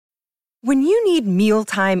When you need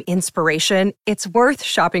mealtime inspiration, it's worth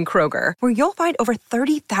shopping Kroger, where you'll find over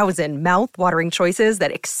 30,000 mouth-watering choices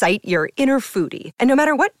that excite your inner foodie. And no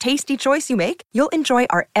matter what tasty choice you make, you'll enjoy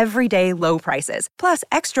our everyday low prices, plus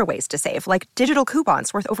extra ways to save, like digital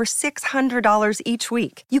coupons worth over $600 each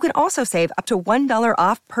week. You can also save up to $1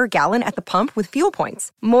 off per gallon at the pump with fuel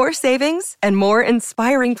points. More savings and more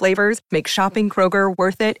inspiring flavors make shopping Kroger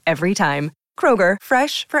worth it every time. Kroger,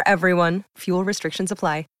 fresh for everyone. Fuel restrictions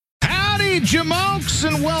apply. Howdy, Jamokes,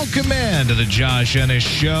 and welcome in to the Josh Ennis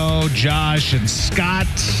Show. Josh and Scott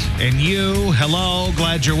and you, hello,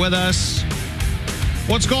 glad you're with us.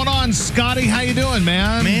 What's going on, Scotty? How you doing,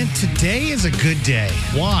 man? Man, today is a good day.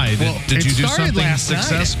 Why? Did you do something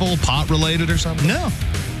successful, pot-related or something? No.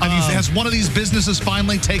 Has one of these businesses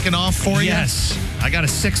finally taken off for you? Yes. I got a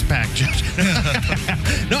six-pack, Josh.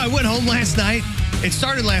 No, I went home last night. It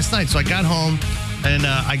started last night, so I got home, and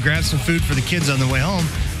I grabbed some food for the kids on the way home.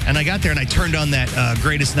 And I got there and I turned on that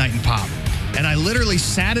Greatest Night in Pop. And I literally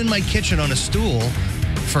sat in my kitchen on a stool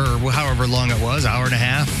for however long it was, hour and a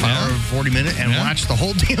half, hour, 40 minutes, and watched the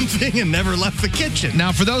whole damn thing and never left the kitchen.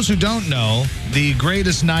 Now, for those who don't know, The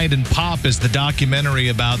Greatest Night in Pop is the documentary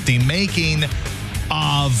about the making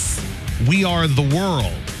of We Are the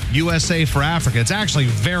World, USA for Africa. It's actually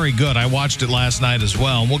very good. I watched it last night as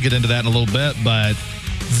well, and we'll get into that in a little bit, but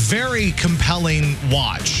very compelling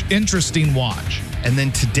watch, interesting watch. And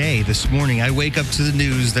then today, this morning, I wake up to the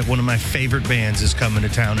news that one of my favorite bands is coming to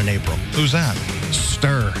town in April. Who's that?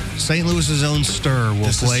 Stir. St. Louis's own Stir will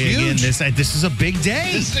play again. This is a big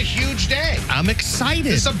day. This is a huge day. I'm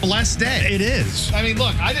excited. It's a blessed day. It is. I mean,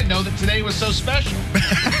 look, I didn't know that today was so special.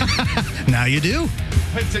 Now you do.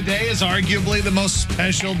 But today is arguably the most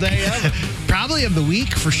special day ever. Probably of the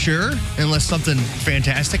week, for sure, unless something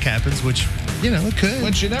fantastic happens, which, it could.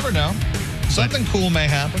 Which you never know. Something cool may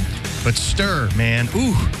happen. But Stir, man,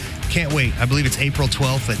 can't wait. I believe it's April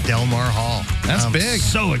 12th at Del Mar Hall. That's I'm big.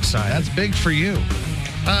 So excited. That's big for you.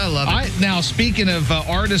 I love it. Now, speaking of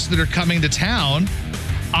artists that are coming to town,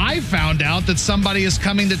 I found out that somebody is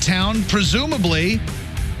coming to town, presumably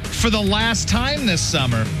for the last time this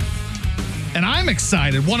summer. And I'm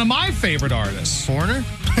excited. One of my favorite artists. Foreigner?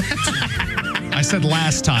 I said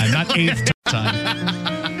last time, not eighth time.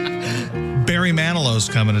 Barry Manilow's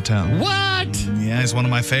coming to town. What? Yeah, he's one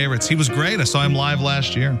of my favorites. He was great. I saw him live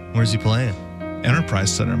last year. Where's he playing?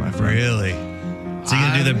 Enterprise Center, my friend. Really? Is he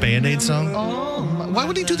going to do the Band-Aid song? Why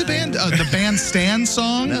would he do the Bandstand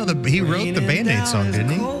song? No, he wrote the Band-Aid song, didn't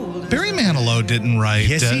he? Barry Manilow didn't write.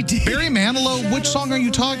 Yes, he did. Barry Manilow, which song are you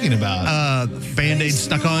talking about? Band-Aid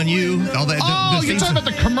Stuck on You. All that. You're talking about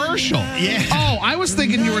the commercial. Yeah. Oh, I was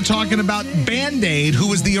thinking you were talking about Band-Aid, who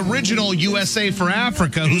was the original USA for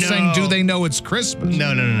Africa, who sang Do They Know It's Christmas?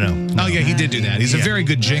 No. Oh, yeah, he did do that. He's a very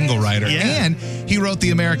good jingle writer. Yeah. And he wrote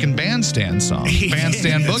the American Bandstand song,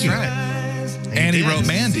 Bandstand Boogie. That's right. And he wrote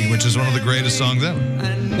Mandy, which is one of the greatest songs ever.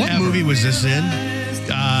 What movie was this in?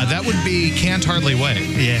 That would be Can't Hardly Wait.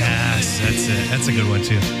 Yes, that's it. That's a good one,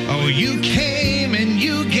 too. Oh, you came and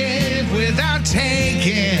you gave without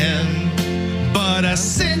taking, but I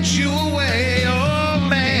sent you away, oh,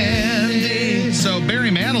 Mandy. So Barry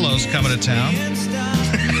Manilow's coming to town.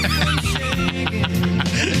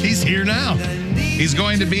 He's here now. He's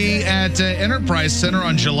going to be at Enterprise Center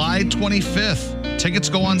on July 25th. Tickets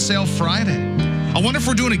go on sale Friday. I wonder if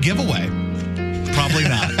we're doing a giveaway. Probably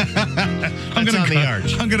not. I'm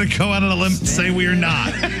going to go out on a limb and say we are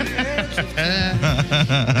not.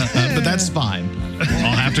 But that's fine.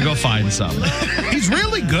 I'll have to go find some. He's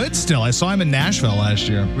really good still. I saw him in Nashville last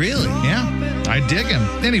year. Really? Yeah. I dig him.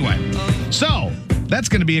 Anyway, so that's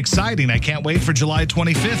going to be exciting. I can't wait for July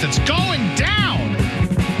 25th. It's going down.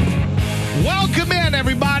 Welcome in,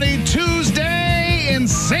 everybody. Tuesday in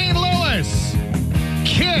St. Louis.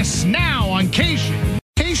 Kiss now on Keishi.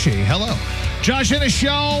 Keishi, hello. Josh Ennis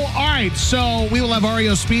Show. All right, so we will have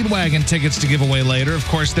REO Speedwagon tickets to give away later. Of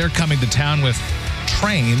course, they're coming to town with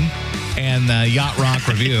Train and the Yacht Rock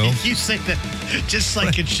Review. You say that just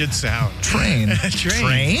like it should sound. Train.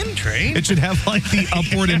 Train? Train? It should have like the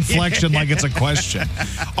upward inflection like it's a question.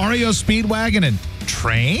 REO Speedwagon and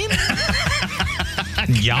Train?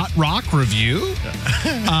 Yacht Rock Review?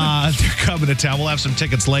 They're coming to town. We'll have some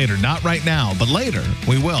tickets later. Not right now, but later.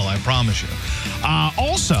 We will, I promise you.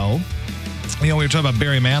 Also, we were talking about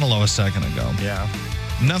Barry Manilow a second ago. Yeah.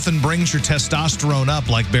 Nothing brings your testosterone up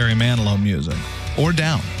like Barry Manilow music. Or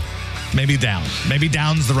down. Maybe down. Maybe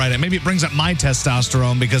down's the right. Maybe it brings up my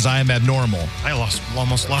testosterone because I am abnormal. I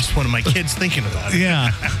almost lost one of my kids thinking about it.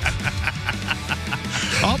 Yeah.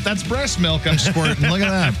 Oh, that's breast milk I'm squirting. Look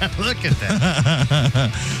at that. Look at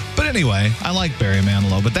that. But anyway, I like Barry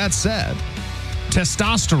Manilow. But that said,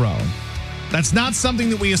 testosterone That's not something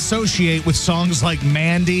that we associate with songs like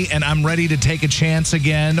Mandy and I'm Ready to Take a Chance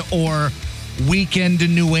Again, or Weekend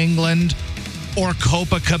in New England, or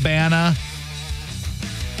Copacabana,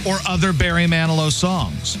 or other Barry Manilow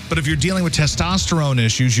songs. But if you're dealing with testosterone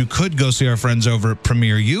issues, you could go see our friends over at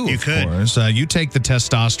Premier U, of course. You take the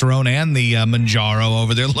testosterone and the Manjaro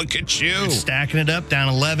over there. Look at you. You're stacking it up,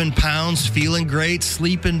 down 11 pounds, feeling great,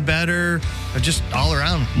 sleeping better, just all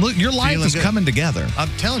around. Look, your life is coming together. I'm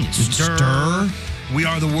telling you. Stir. We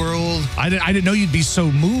Are the World. I didn't know you'd be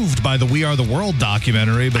so moved by the We Are the World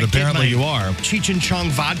documentary, but apparently you are. Cheech and Chong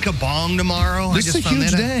vodka bong tomorrow. This is a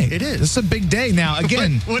huge day. It is. This is a big day. Now,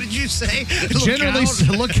 again. What did you say?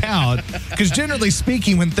 Look out. Because generally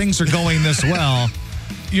speaking, when things are going this well,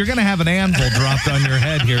 you're going to have an anvil dropped on your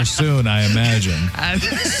head here soon, I imagine.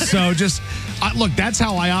 So just, look, that's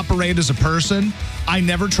how I operate as a person. I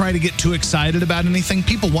never try to get too excited about anything.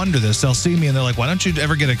 People wonder this. They'll see me and they're like, why don't you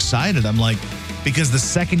ever get excited? I'm like, because the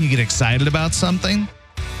second you get excited about something,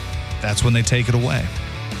 that's when they take it away.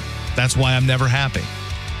 That's why I'm never happy.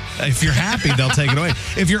 If you're happy, they'll take it away.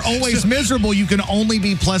 If you're always miserable, you can only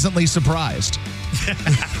be pleasantly surprised.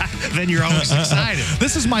 Then you're always excited.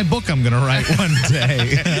 This is my book I'm going to write one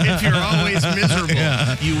day. If you're always miserable,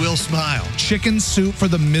 you will smile. Chicken soup for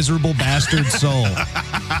the miserable bastard soul.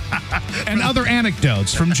 And other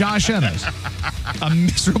anecdotes from Josh Ennis. A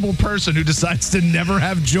miserable person who decides to never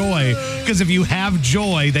have joy, because if you have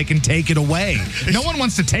joy, they can take it away. No one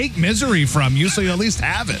wants to take misery from you, so you at least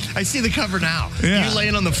have it. I see the cover now. Yeah. You're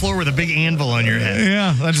laying on the floor with a big anvil on your head.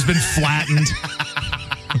 Yeah, that's just been flattened.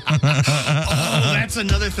 Oh, that's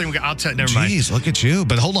another thing. I'll tell you. Never mind. Jeez, look at you.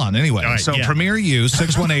 But hold on. Anyway, right, so Premier U,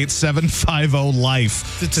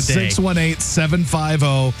 618-750-LIFE. It's a day.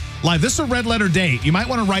 618-750-LIFE. This is a red letter date. You might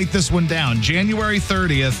want to write this one down. January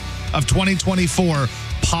 30th of 2024.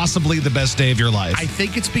 Possibly the best day of your life. I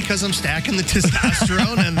think it's because I'm stacking the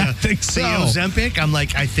testosterone and the Ozempic. I'm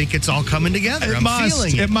like, I think it's all coming together. I'm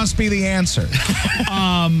feeling it. It must be the answer.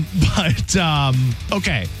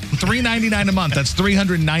 Okay. $399 a month. That's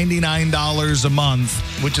 $399 a month.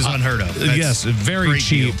 Which is unheard of. Yes, very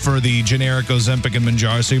cheap for the generic Ozempic and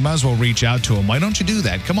Manjaro, so you might as well reach out to them. Why don't you do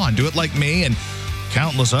that? Come on, do it like me and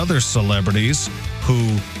countless other celebrities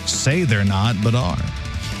who say they're not, but are.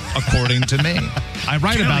 According to me. I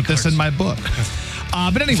write about this in my book.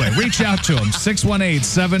 But anyway, reach out to them.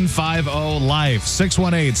 618-750-LIFE.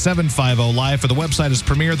 618-750-LIFE. Or the website is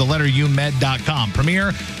premierthelletterumed.com.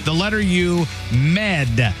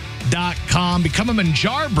 Premierthelletterumed.com. Become a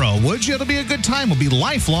Manjar bro, would you? It'll be a good time. We'll be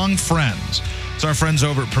lifelong friends. It's our friends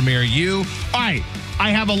over at Premier U. All right. I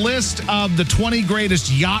have a list of the 20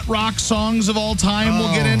 greatest yacht rock songs of all time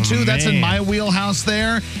we'll get into. That's in my wheelhouse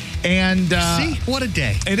there. And see, what a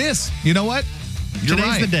day. It is. You know what? You're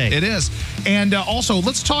Today's right. the day. It is. And also,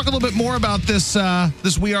 let's talk a little bit more about this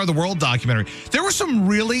this We Are the World documentary. There were some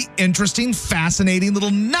really interesting, fascinating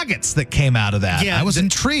little nuggets that came out of that. Yeah, I was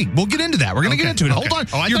intrigued. We'll get into that. We're going to get into it. Hold on.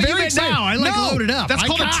 Oh, You're very very excited. now. I loaded up. That's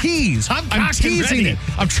called a tease. I'm teasing it.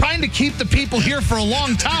 I'm trying to keep the people here for a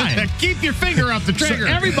long time. Keep your finger off the trigger.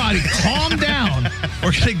 So everybody, calm down.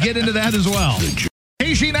 We're going to get into that as well.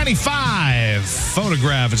 KG95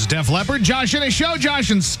 Photograph. It's Def Leppard. Josh in a show. Josh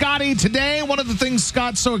and Scotty. Today, one of the things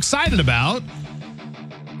Scott's so excited about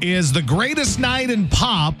is The Greatest Night in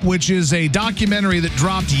Pop, which is a documentary that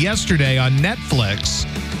dropped yesterday on Netflix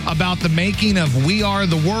about the making of We Are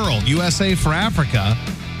the World, USA for Africa.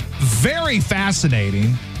 Very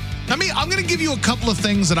fascinating. I mean, I'm going to give you a couple of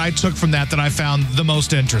things that I took from that I found the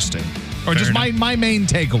most interesting. Or just my main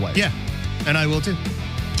takeaway. Yeah, and I will too.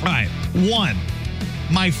 All right. One.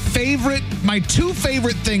 My two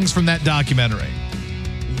favorite things from that documentary.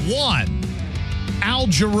 One, Al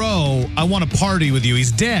Jarreau, I want to party with you.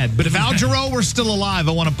 He's dead, but if Al Jarreau were still alive,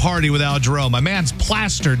 I want to party with Al Jarreau. My man's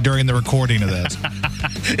plastered during the recording of this.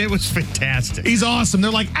 It was fantastic. He's awesome.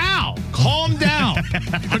 They're like, Al, calm down.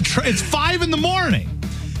 It's 5 a.m.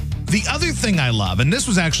 The other thing I love, and this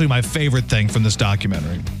was actually my favorite thing from this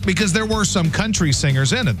documentary, because there were some country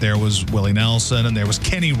singers in it. There was Willie Nelson, and there was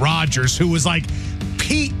Kenny Rogers, who was like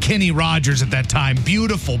peak Kenny Rogers at that time.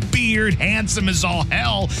 Beautiful beard, handsome as all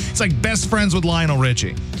hell. It's like best friends with Lionel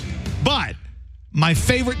Richie. But my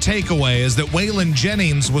favorite takeaway is that Waylon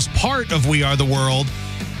Jennings was part of We Are the World,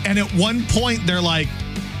 and at one point they're like,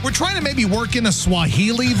 we're trying to maybe work in a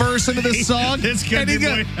Swahili verse into this song. It's good,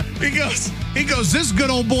 and he goes, this good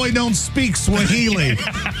old boy don't speak Swahili.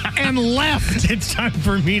 And left. It's time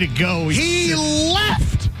for me to go. He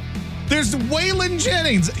left. There's Waylon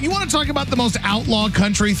Jennings. You want to talk about the most outlaw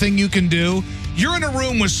country thing you can do? You're in a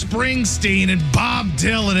room with Springsteen and Bob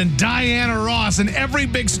Dylan and Diana Ross and every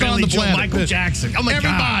big star on the planet. Michael Jackson. Oh, my God.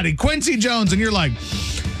 Everybody. Quincy Jones. And you're like,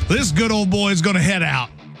 this good old boy is going to head out.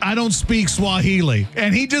 I don't speak Swahili.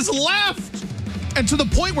 And he just left. And to the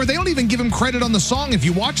point where they don't even give him credit on the song. If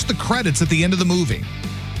you watch the credits at the end of the movie,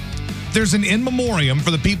 there's an in memoriam for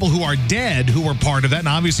the people who are dead who were part of that. And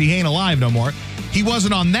obviously he ain't alive no more. He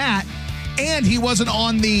wasn't on that. And he wasn't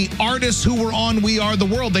on the artists who were on We Are the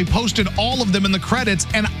World. They posted all of them in the credits.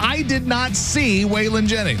 And I did not see Waylon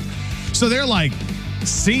Jennings. So they're like,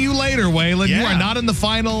 see you later, Waylon. Yeah. You are not in the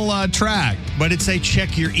final track. But it say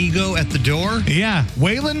check your ego at the door. Yeah.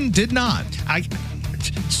 Waylon did not.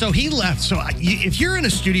 So he left. So if you're in a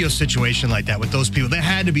studio situation like that with those people, that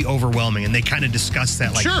had to be overwhelming. And they kind of discussed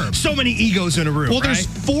that. Like, sure. So many egos in a room. Well, right? there's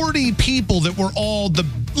 40 people that were all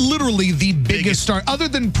literally the biggest star, other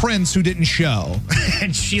than Prince, who didn't show.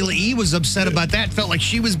 And Sheila E. was upset about that. Felt like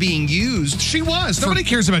she was being used. She was. Nobody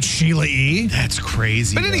cares about Sheila E. That's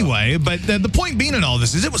crazy. But anyway, the point being in all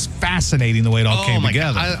this is it was fascinating the way it all came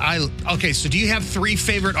together. God. Okay, so do you have 3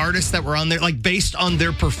 favorite artists that were on there, like based on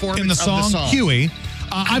their performance in the song? Of the song? Huey.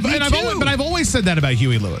 I've always said that about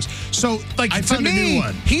Huey Lewis. So, like, to me,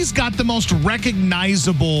 he's got the most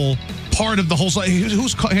recognizable part of the whole song.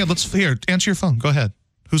 Here, answer your phone. Go ahead.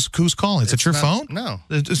 Who's calling? Is it your phone? No.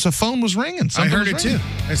 It's a phone was ringing. I heard it too.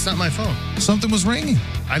 It's not my phone. Something was ringing.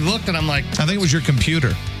 I looked and I'm like, I think it was your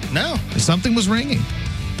computer. No. Something was ringing.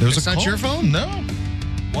 It's not your phone? No.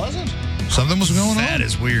 Wasn't. Something was going on. That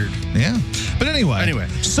is weird. Yeah. But anyway.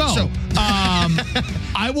 So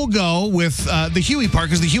I will go with the Huey part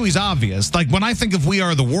because the Huey's obvious. Like when I think of We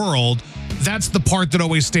Are the World, that's the part that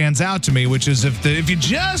always stands out to me, which is if you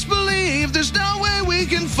just believe there's no way we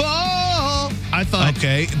can fall. I thought.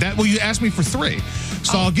 Okay. You asked me for 3.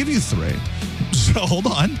 So I'll give you 3. So hold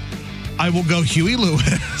on. I will go Huey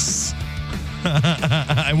Lewis.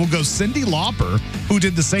 I will go Cyndi Lauper, who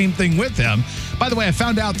did the same thing with him. By the way, I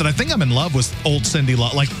found out that I think I'm in love with old Cyndi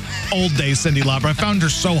Lauper, like old day Cyndi Lauper. I found her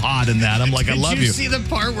so hot in that. I'm like, I love you. Did you see the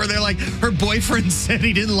part where they're like, her boyfriend said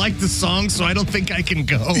he didn't like the song, so I don't think I can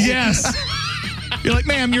go? Yes. You're like,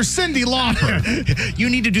 ma'am, you're Cyndi Lauper. You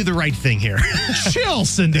need to do the right thing here. Chill,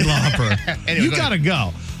 Cyndi Lauper. Anyway, you got to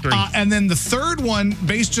go. And then the third one,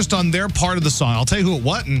 based just on their part of the song, I'll tell you who it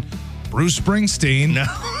wasn't. Bruce Springsteen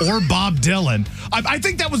or Bob Dylan. I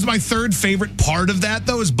think that was my third favorite part of that,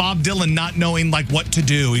 though, is Bob Dylan not knowing, like, what to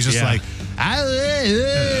do. He's just like,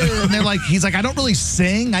 and they're like, he's like, I don't really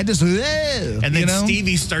sing. I just, and then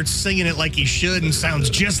Stevie starts singing it like he should and sounds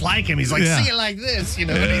just like him. He's like, sing it like this,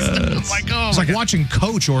 And he's like, oh, it's like watching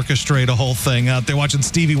Coach orchestrate a whole thing out there, watching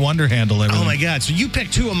Stevie Wonder handle everything. Oh, my God. So you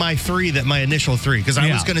picked 2 of my 3, my initial 3, because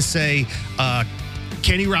I was going to say,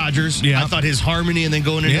 Kenny Rogers. I thought his harmony and then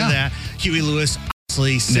going into that. Huey Lewis,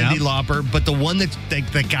 obviously, Cyndi Lauper. But the one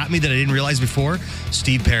that got me that I didn't realize before,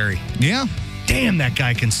 Steve Perry. Yeah. Damn, that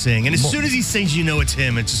guy can sing. And as soon as he sings, you know it's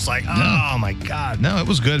him. It's just like, oh, my God. No, it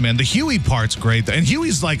was good, man. The Huey part's great. And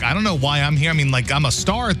Huey's like, I don't know why I'm here. I mean, like, I'm a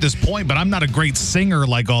star at this point, but I'm not a great singer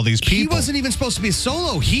like all these people. He wasn't even supposed to be a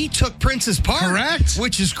solo. He took Prince's part. Correct.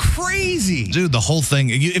 Which is crazy. Dude, the whole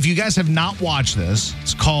thing. If you guys have not watched this,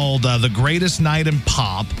 it's called The Greatest Night in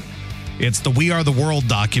Pop. It's the We Are the World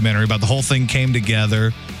documentary about the whole thing came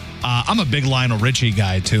together. I'm a big Lionel Richie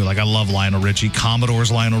guy, too. Like, I love Lionel Richie.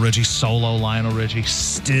 Commodore's Lionel Richie, solo Lionel Richie,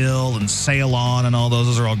 Still and Sail On and all those.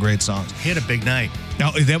 Those are all great songs. He had a big night.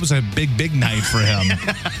 No, that was a big night for him.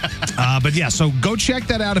 But yeah, so go check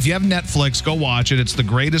that out. If you have Netflix, go watch it. It's The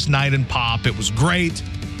Greatest Night in Pop. It was great.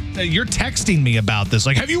 You're texting me about this.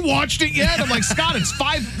 Like, have you watched it yet? I'm like, Scott, it's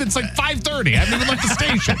like 5:30. I haven't even left the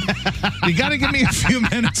station. You got to give me a few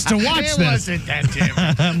minutes to watch this. It wasn't that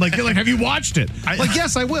different. I'm like, you're like, have you watched it? Like,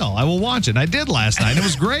 yes, I will. I will watch it. I did last night. It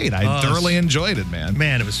was great. I thoroughly enjoyed it, man.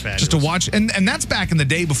 Man, it was fabulous. Just to watch. And that's back in the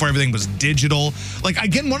day before everything was digital. Like,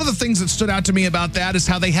 again, one of the things that stood out to me about that is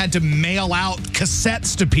how they had to mail out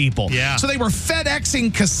cassettes to people. Yeah. So they were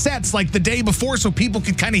FedExing cassettes like the day before so people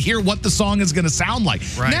could kind of hear what the song is going to sound like.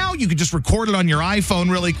 Right. Now you could just record it on your iPhone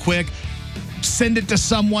really quick, send it to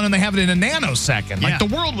someone, and they have it in a nanosecond. Yeah. Like,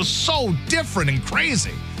 the world was so different and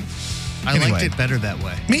crazy. I liked it better that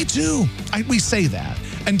way. Me too. We say that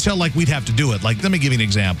until, like, we'd have to do it. Like, let me give you an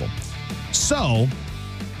example. So,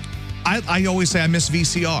 I always say I miss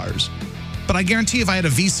VCRs. But I guarantee if I had a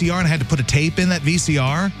VCR and I had to put a tape in that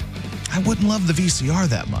VCR, I wouldn't love the VCR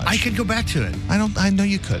that much. I could go back to it. I know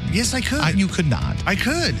you couldn't. Yes, I could. You could not. I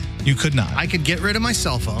could. You could not. I could get rid of my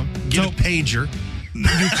cell phone, get a pager,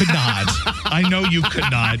 You could not. I know you could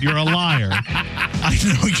not. You're a liar. I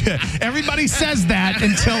know you. Everybody says that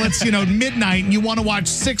until it's, midnight and you want to watch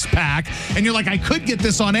Six Pack and you're like, I could get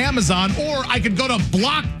this on Amazon or I could go to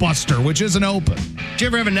Blockbuster, which isn't open. Did you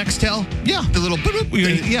ever have a Nextel? Yeah. The little boop.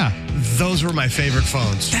 Yeah. Those were my favorite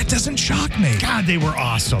phones. That doesn't shock me. God, they were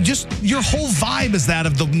awesome. Just your whole vibe is that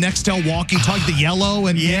of the Nextel walkie-talkie, the yellow,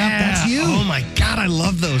 and that's you. Oh my God, I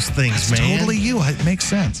love those things, That's man. totally you. It makes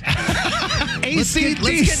sense. Let's get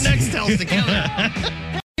Nextels together.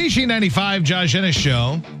 KC95, Josh Ennis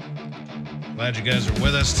Show. Glad you guys are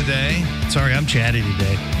with us today. Sorry, I'm chatty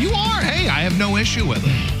today. You are. Hey, I have no issue with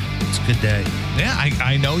it. It's a good day. Yeah,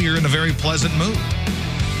 I know you're in a very pleasant mood.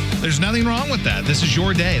 There's nothing wrong with that. This is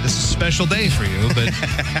your day. This is a special day for you. But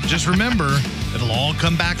just remember, it'll all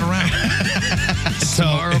come back around. So,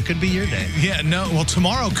 tomorrow could be your day. Yeah, no. Well,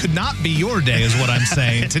 tomorrow could not be your day is what I'm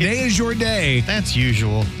saying. Today is your day. That's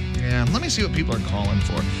usual. Yeah, let me see what people are calling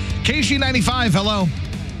for. KC95, hello.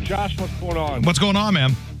 Josh, what's going on? What's going on,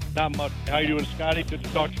 man? Not much. How you doing, Scotty? Good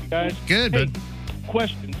to talk to you guys. Good, hey, bud.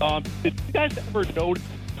 Question. Did you guys ever notice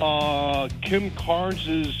Kim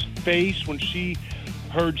Carnes' face when she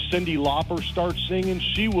heard Cyndi Lauper start singing?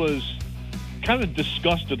 She was kind of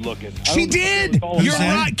disgusted looking. She did. You're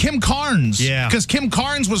right. Kim Carnes. Yeah. Because Kim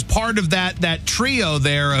Carnes was part of that trio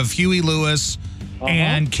there of Huey Lewis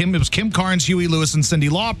and Kim. It was Kim Carnes, Huey Lewis, and Cyndi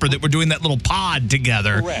Lauper that were doing that little pod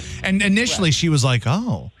together. Correct. And initially she was like,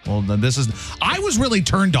 oh, well, then this is. I was really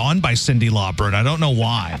turned on by Cyndi Lauper, and I don't know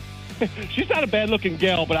why. She's not a bad-looking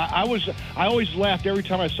gal, but I always laughed every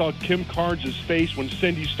time I saw Kim Carnes' face when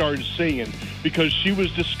Cyndi started singing because she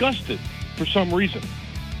was disgusted for some reason.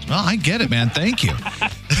 Well, I get it, man. Thank you.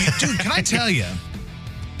 Dude, can I tell you,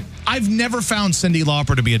 I've never found Cyndi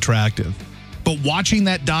Lauper to be attractive. But watching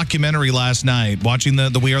that documentary last night, watching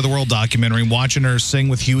the We Are the World documentary, watching her sing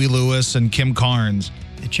with Huey Lewis and Kim Carnes,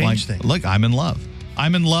 it changed things. Look, I'm in love.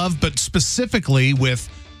 I'm in love, but specifically with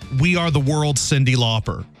We Are the World Cyndi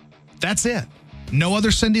Lauper. That's it. No other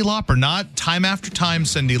Cyndi Lauper. Not Time After Time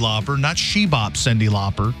Cyndi Lauper. Not She Bop Cyndi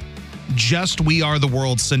Lauper. Just We Are the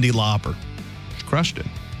World Cyndi Lauper. She crushed it.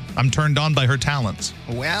 I'm turned on by her talents.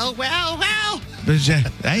 Well.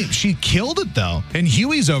 Hey, she killed it, though. And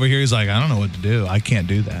Huey's over here. He's like, I don't know what to do. I can't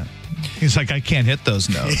do that. He's like, I can't hit those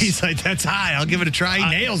notes. He's like, that's high. I'll give it a try. He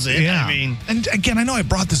nails it. Yeah. I mean. And again, I know I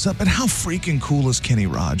brought this up, but how freaking cool is Kenny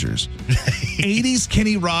Rogers? 80s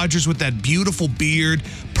Kenny Rogers with that beautiful beard,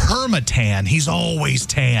 perma-tan. He's always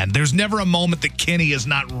tan. There's never a moment that Kenny is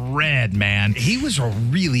not red, man. He was a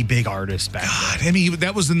really big artist back then. I mean,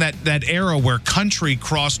 that was in that era where country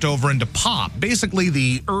crossed over into pop. Basically,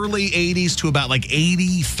 the early 80s to about like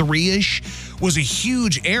 83-ish was a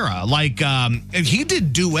huge era. Like, he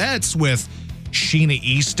did duets with Sheena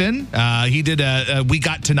Easton. He did We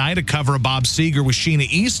Got Tonight, a cover of Bob Seger with Sheena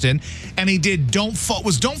Easton. And he did Don't Fall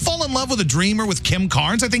in Love with a Dreamer with Kim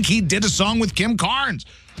Carnes. I think he did a song with Kim Carnes.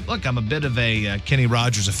 Look, I'm a bit of a Kenny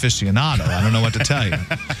Rogers aficionado. I don't know what to tell you.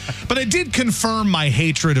 But it did confirm my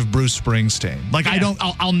hatred of Bruce Springsteen. Like, yeah.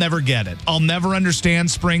 I'll never get it. I'll never understand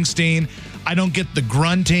Springsteen. I don't get the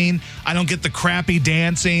grunting. I don't get the crappy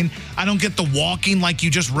dancing. I don't get the walking like you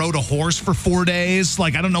just rode a horse for 4 days.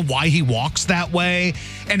 Like, I don't know why he walks that way.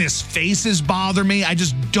 And his faces bother me. I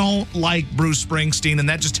just don't like Bruce Springsteen, and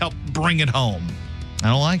that just helped bring it home. I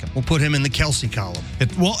don't like him. We'll put him in the Kelsey column.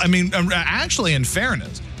 Actually, in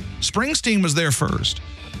fairness, Springsteen was there first.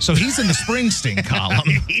 So he's in the Springsteen column.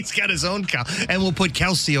 He's got his own column. And we'll put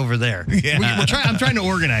Kelsey over there. Yeah. I'm trying to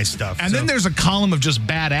organize stuff. And then there's a column of just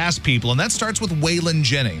badass people, and that starts with Waylon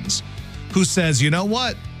Jennings, who says, you know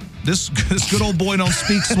what? This good old boy don't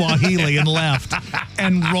speak Swahili and left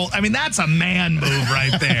and roll. I mean, that's a man move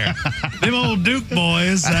right there. Them old Duke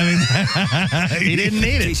boys. I mean, he didn't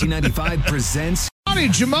need it. KC95 presents. Howdy,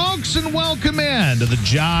 Jamokes, and welcome in to the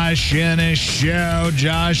Josh Ennis Show.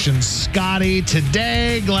 Josh and Scotty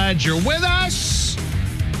today. Glad you're with us.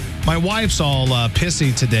 My wife's all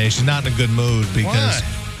pissy today. She's not in a good mood because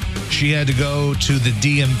she had to go to the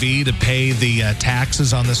DMV to pay the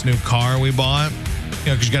taxes on this new car we bought. You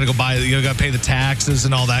know, because you got to go got to pay the taxes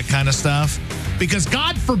and all that kind of stuff. Because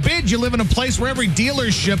God forbid you live in a place where every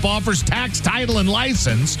dealership offers tax, title, and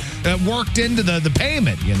license worked into the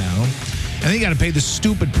payment, you know. And then you got to pay the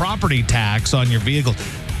stupid property tax on your vehicle.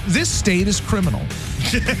 This state is criminal.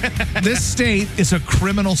 This state is a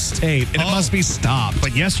criminal state, and it must be stopped.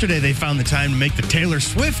 But yesterday they found the time to make the Taylor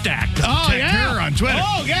Swift act to protect her on Twitter.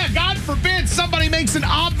 Oh, yeah. God forbid somebody makes an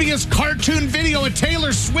obvious cartoon video of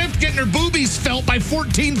Taylor Swift getting her boobies felt by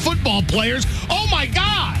 14 football players. Oh, my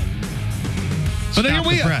God. But here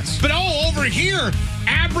we are. But over here,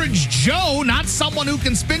 average Joe, not someone who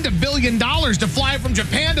can spend $1 billion to fly from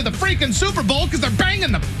Japan to the freaking Super Bowl because they're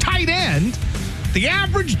banging the tight end. The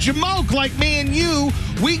average jamoke like me and you,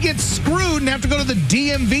 we get screwed and have to go to the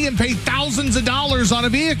DMV and pay thousands of dollars on a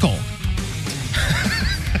vehicle.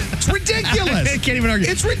 It's ridiculous. I can't even argue.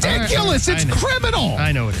 It's ridiculous. All right. It's criminal.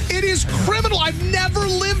 I know it is. It is criminal. I've never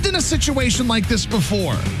lived in a situation like this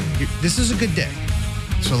before. This is a good day.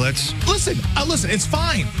 So let's listen. It's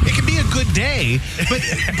fine. It can be a good day,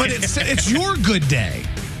 but it's your good day.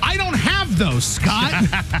 I don't have those, Scott.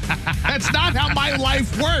 That's not how my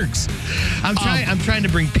life works. I'm trying to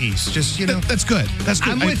bring peace. Just that's good. That's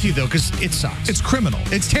good. I'm with you though, because it sucks. It's criminal.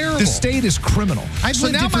 It's terrible. The state is criminal. I've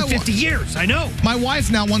lived here for 50 years. I know. My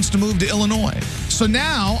wife now wants to move to Illinois. So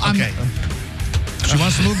now she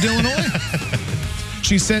wants to move to Illinois.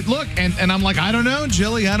 She said, "Look," and I'm like, "I don't know,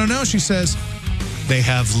 Jilly. I don't know." She says, "They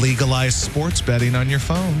have legalized sports betting on your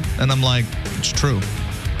phone," and I'm like, "It's true."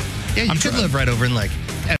 Yeah, you could live right over in like.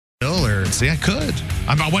 Or see, I could.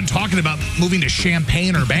 I wasn't talking about moving to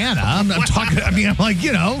Champaign, Urbana. I'm talking. I'm like,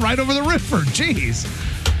 right over the river. Jeez.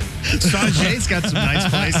 Sanjay's got some nice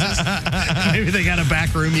places. Maybe they got a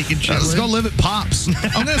back room you can chill. Let's go live at Pops.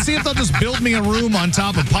 I'm going to see if they'll just build me a room on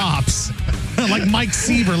top of Pops. Like Mike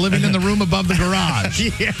Siever living in the room above the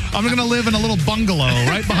garage. Yeah. I'm going to live in a little bungalow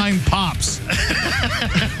right behind Pops.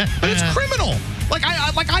 But it's criminal.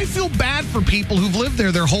 I feel bad for people who've lived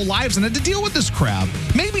there their whole lives and had to deal with this crap.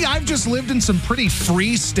 Maybe I've just lived in some pretty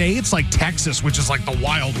free states like Texas, which is like the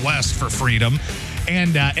Wild West for freedom,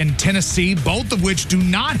 and Tennessee, both of which do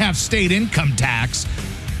not have state income tax.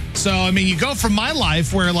 So, I mean, you go from my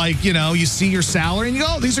life where, you see your salary and you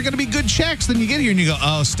go, oh, these are going to be good checks. Then you get here and you go,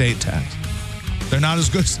 oh, state tax. They're not as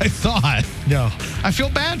good as I thought. No. I feel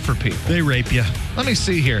bad for people. They rape you. Let me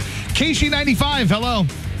see here. KC95, hello.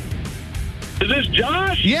 Is this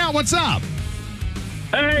Josh? Yeah, what's up?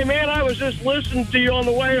 Hey, man, I was just listening to you on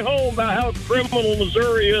the way home about how criminal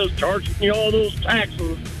Missouri is, charging you all those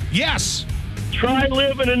taxes. Yes. Try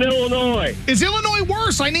living in Illinois. Is Illinois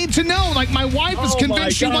worse? I need to know. Like, my wife is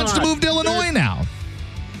convinced she wants to move to Illinois now.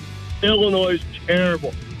 Illinois is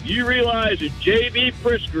terrible. You realize that J.B.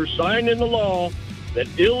 Pritzker signed into law that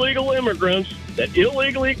illegal immigrants that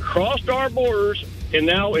illegally crossed our borders can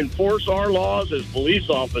now enforce our laws as police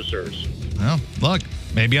officers. Well, look,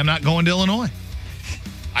 maybe I'm not going to Illinois.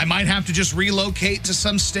 I might have to just relocate to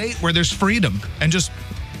some state where there's freedom and just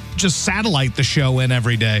satellite the show in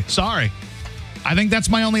every day. Sorry. I think that's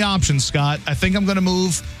my only option, Scott. I think I'm going to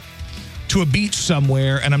move to a beach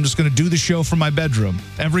somewhere and I'm just going to do the show from my bedroom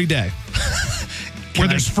every day. Where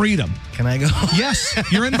there's freedom. Can I go? Yes,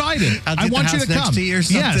 you're invited. I want you to come. To you or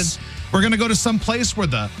something. Yes. We're going to go to some place where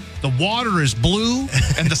the water is blue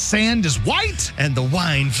and the sand is white. And the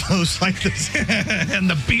wine flows like this. And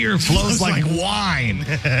the beer flows like wine.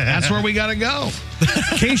 That's where we got to go.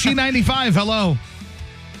 KC95, hello.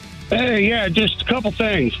 Hey, yeah, just a couple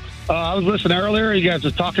things. I was listening earlier. You guys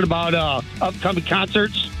were talking about upcoming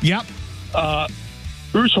concerts. Yep.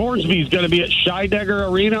 Bruce Hornsby is going to be at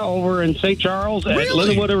Scheidegger Arena over in St. Charles at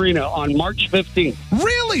Lindenwood Arena on March 15th.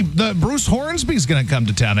 Really? The Bruce Hornsby's going to come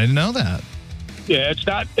to town. I didn't know that. Yeah,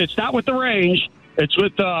 it's not with the Range. It's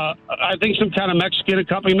with I think some kind of Mexican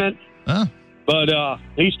accompaniment. Huh. But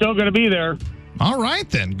he's still going to be there. All right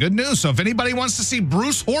then. Good news. So if anybody wants to see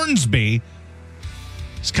Bruce Hornsby,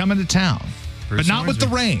 he's coming to town. But not with the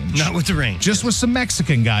Range. Not with the Range. Just with some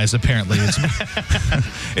Mexican guys, apparently.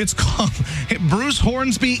 It's called Bruce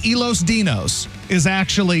Hornsby y Los Dinos is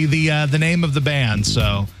actually the name of the band.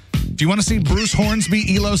 So if you want to see Bruce Hornsby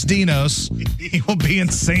y Los Dinos, he will be in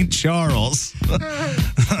St. Charles.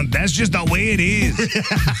 That's just the way it is.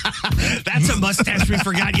 That's a mustache we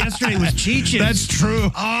forgot yesterday was Cheech's. That's true.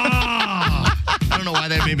 Oh, I don't know why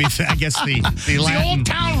that made me think. I guess the Latin. Old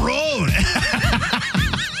Town Road.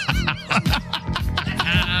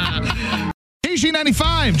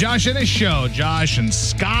 KC95, Josh Ennis Show. Josh and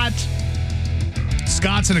Scott.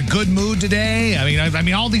 Scott's in a good mood today. I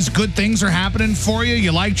mean, all these good things are happening for you.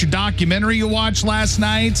 You liked your documentary you watched last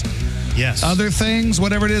night. Yes. Other things,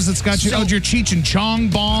 whatever it is that's got you. Your Cheech and Chong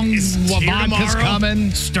Bong. Vodka's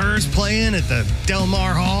coming. Stir's playing at the Del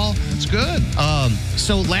Mar Hall. That's good.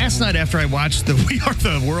 So last night after I watched the We Are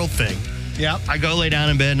the World thing, yep. I go lay down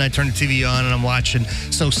in bed and I turn the TV on and I'm watching.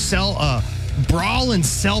 So Brawl in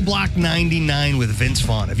Cell Block 99 with Vince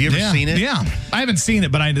Vaughn. Have you ever seen it? Yeah. I haven't seen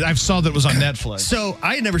it, but I saw that it was on Netflix. So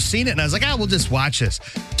I had never seen it, and I was like, we'll just watch this.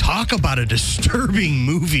 Talk about a disturbing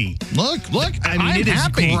movie. Look. I mean, it is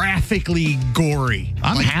graphically gory.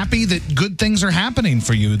 I'm happy that good things are happening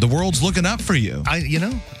for you. The world's looking up for you. I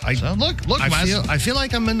feel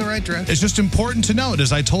like I'm in the right direction. It's just important to note,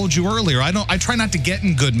 as I told you earlier, I try not to get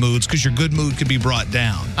in good moods because your good mood could be brought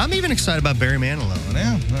down. I'm even excited about Barry Manilow.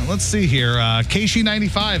 Yeah, well, let's see here.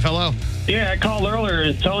 KC95, hello. Yeah, I called earlier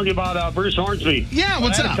and telling you about Bruce Hornsby. Yeah,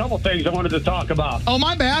 what's I had up? a couple things I wanted to talk about. Oh,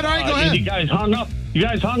 my bad. All right, go ahead. You guys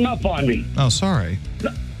hung up on me. Oh, sorry.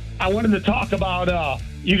 I wanted to talk about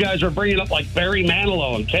you guys were bringing up like Barry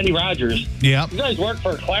Manilow and Kenny Rogers. Yeah. You guys work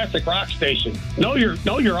for a classic rock station. Know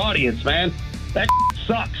your audience, man. That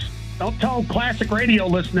sucks. Don't tell classic radio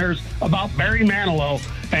listeners about Barry Manilow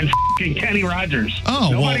and Kenny Rogers. Oh,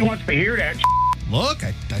 Nobody wants to hear that. Look,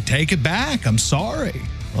 I take it back. I'm sorry.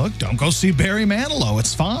 Look, don't go see Barry Manilow.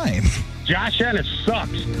 It's fine. Josh Ennis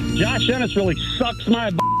sucks. Josh Ennis really sucks my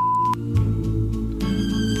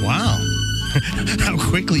Wow. How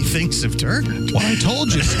quickly things have turned. What I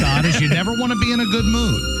told you, Scott, is you never want to be in a good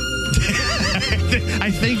mood.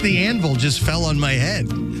 I think the anvil just fell on my head.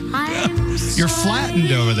 You're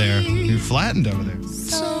flattened over there.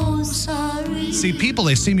 So sorry. See, people,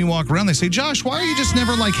 they see me walk around, they say, Josh, why are you just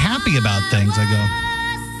never, happy about things? I go,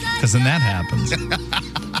 because then that happens.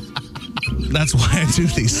 That's why I do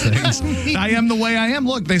these things. I am the way I am.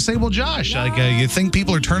 Look, they say, well, Josh, you think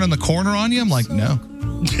people are turning the corner on you? I'm like, no.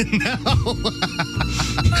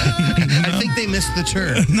 I think they missed the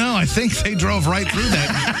turn. No, I think they drove right through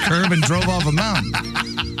that curve and drove off a mountain.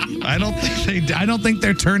 I don't think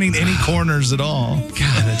they're turning any corners at all.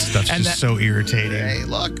 God, that stuff's just so irritating. Hey,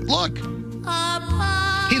 look.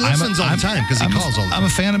 He listens all the time because he calls all the time. I'm a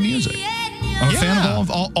fan of music. I'm a fan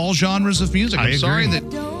of all genres of music. I'm sorry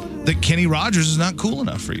that Kenny Rogers is not cool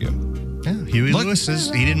enough for you. Yeah, Huey Lewis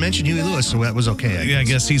he didn't mention Huey Lewis, so that was okay. I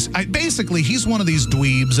guess he's one of these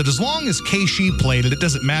dweebs that as long as Keishi played it, it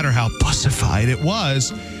doesn't matter how pussified it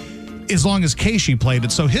was, as long as Keishi played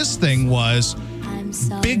it. So his thing was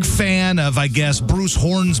big fan of, I guess, Bruce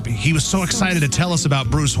Hornsby. He was so excited to tell us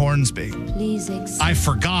about Bruce Hornsby. I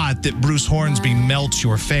forgot that Bruce Hornsby melts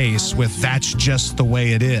your face with That's Just the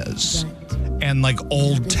Way It Is. And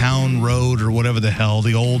Old Town Road or whatever the hell,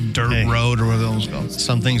 the old dirt road or whatever those go.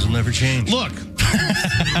 Some things will never change. Look,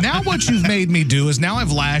 now what you've made me do is now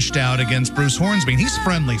I've lashed out against Bruce Hornsby. And he's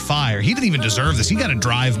friendly fire. He didn't even deserve this. He got a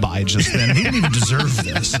drive-by just then. He didn't even deserve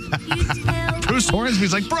this. Bruce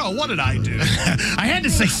Hornsby's like, bro, what did I do? I had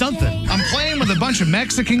to say something. I'm playing with a bunch of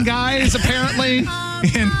Mexican guys, apparently,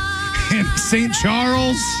 in St.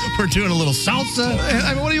 Charles. We're doing a little salsa.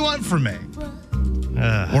 I mean, what do you want from me?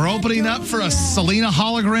 We're opening up for a Selena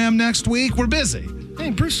hologram next week. We're busy. Hey,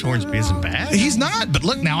 Bruce Hornsby isn't bad. He's not, but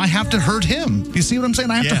look, now I have to hurt him. You see what I'm saying?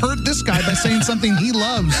 I have to hurt this guy by saying something he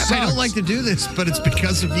loves. I don't like to do this, but it's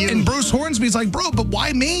because of you. And Bruce Hornsby's like, bro, but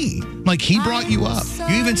why me? He brought you up.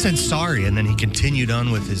 You even said sorry, and then he continued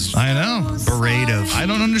on with his parade of I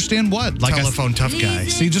don't understand what. Telephone tough guy.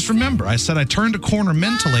 See, just remember, I said I turned a corner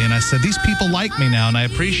mentally, and I said, these people like me now, and I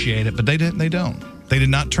appreciate it, but they don't. They did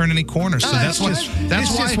not turn any corners, so that's why.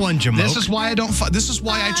 That's why. One jamoke. This is why I don't. This is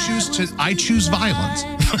why I choose violence.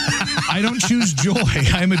 I don't choose joy.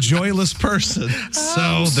 I'm a joyless person.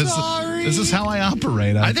 So this is how I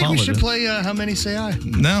operate. I think we should play How Many Say I.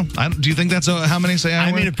 No, do you think that's How Many Say I?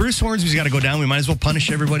 I mean, if Bruce Hornsby's got to go down, we might as well punish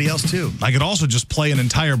everybody else too. I could also just play an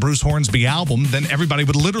entire Bruce Hornsby album. Then everybody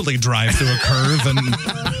would literally drive through a curve and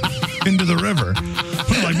into the river.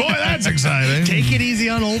 We're like, boy, that's exciting. Take it easy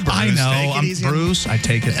on old Bruce. I know. I'm Bruce. I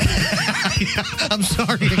take it. I'm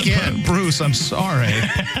sorry again. Bruce, I'm sorry.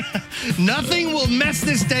 Nothing will mess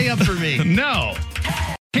this day up for me. No.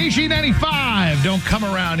 KC95, don't come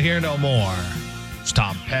around here no more. It's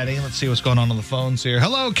Tom Petty. Let's see what's going on the phones here.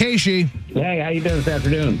 Hello, KC. Hey, how you doing this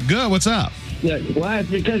afternoon? Good. What's up? Good. Well, it's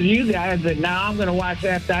because of you guys that now I'm going to watch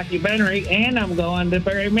that documentary and I'm going to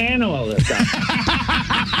Barry Manilow this time.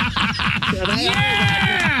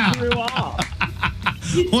 Yeah!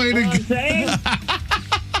 Way to go.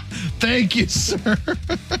 Thank you, sir.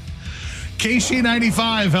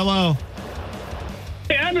 KC95, hello.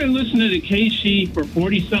 Hey, I've been listening to KC for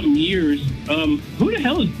 40-something years. Who the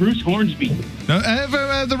hell is Bruce Hornsby?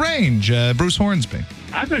 The Range, Bruce Hornsby.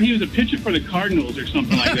 I thought he was a pitcher for the Cardinals or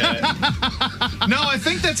something like that. No, I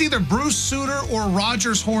think that's either Bruce Sutter or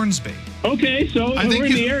Rogers Hornsby. Okay, so we're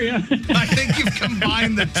in the area. I think you've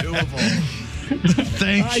combined the two of them.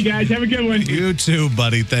 Thank you. All right, guys, have a good one. You too,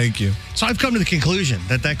 buddy. Thank you. So I've come to the conclusion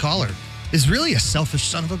that caller is really a selfish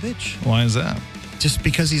son of a bitch. Why is that? Just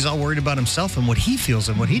because he's all worried about himself and what he feels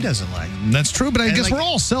and what he doesn't like. That's true, but I guess like- we're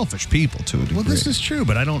all selfish people to a degree. Well, this is true,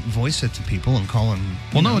 but I don't voice it to people and call them.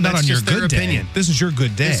 Well, no, not that's on your just their good day. opinion. This is your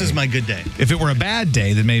good day. This is my good day. If it were a bad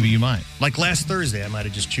day, then maybe you might. Like last Thursday, I might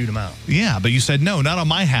have just chewed him out. Yeah, but you said no, not on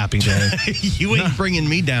my happy day. You ain't bringing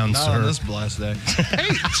me down, Not sir. on this blessed day.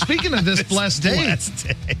 Hey, speaking of this blessed day,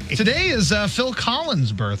 today is Phil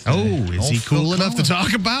Collins' birthday. Oh, is he cool enough to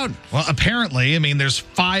talk about? Well, apparently. I mean, there's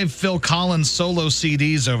 5 Phil Collins solo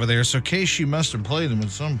CDs over there, so Casey must have played them at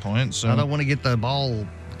some point. So I don't want to get the ball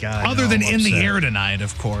guy. other than all In the upset. Air Tonight,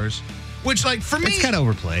 of course. Which, like, for me... It's kind of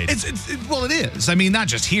overplayed. Well, it is. I mean, not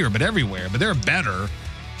just here, but everywhere. But there are better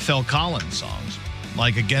Phil Collins songs.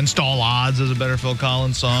 Like Against All Odds is a better Phil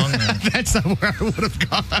Collins song. That's not where I would have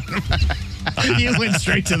gone. You went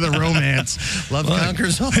straight to the romance. Love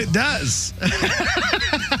conquers all. It does.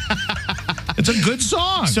 It's a good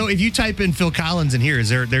song. So if you type in Phil Collins in here, is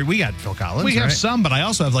there we got Phil Collins, we have right? some, but I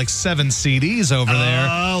also have like 7 CDs over there.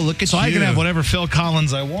 Oh, look at so you. I can have whatever Phil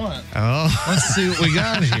Collins I want. Oh. Let's see what we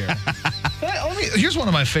got here. Here's one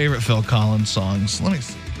of my favorite Phil Collins songs. Let me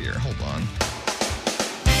see here. Hold on.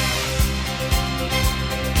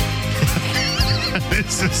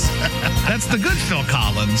 That's the good Phil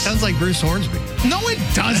Collins. Sounds like Bruce Hornsby. No, it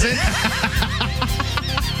doesn't.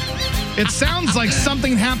 It sounds like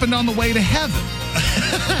something happened on the way to heaven,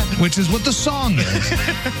 which is what the song is.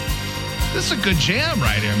 This is a good jam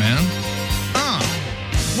right here, man.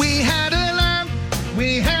 We had a love,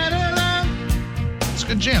 It's a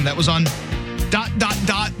good jam. That was on ...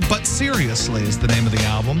 But Seriously is the name of the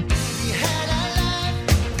album.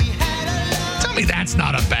 Tell me that's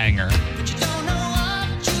not a banger.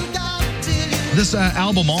 This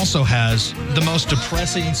album also has the most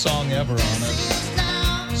depressing song ever on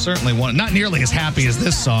it. Certainly one, not nearly as happy as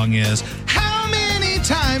this song is. How many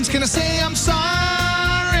times can I say I'm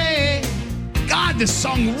sorry? God, this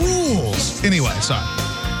song rules. Anyway, sorry.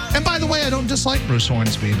 And by the way, I don't dislike Bruce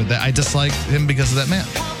Hornsby, but I dislike him because of that man.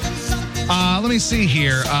 Let me see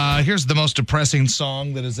here. Here's the most depressing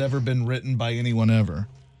song that has ever been written by anyone ever.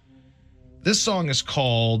 This song is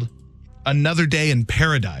called Another Day in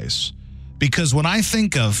Paradise. Because when I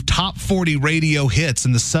think of top 40 radio hits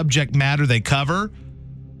and the subject matter they cover,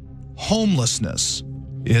 homelessness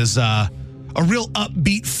is a real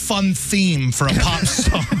upbeat, fun theme for a pop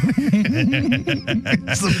song.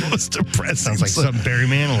 It's the most depressing. Sounds like something Barry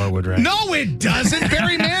Manilow would write. No, it doesn't.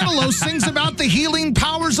 Barry Manilow sings about the healing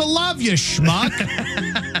powers of love, you schmuck.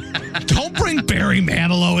 Don't bring Barry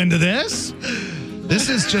Manilow into this. This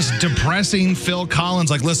is just depressing Phil Collins.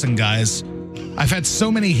 Like, listen, guys, I've had so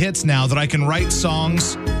many hits now that I can write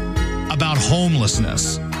songs about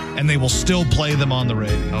homelessness, and they will still play them on the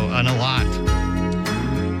radio. Oh, and a lot.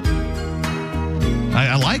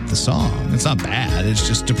 I like the song. It's not bad. It's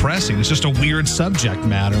just depressing. It's just a weird subject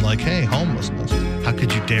matter, like, hey, homelessness. How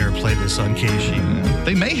could you dare play this on Casey? Yeah.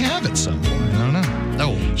 They may have at some point. I don't know.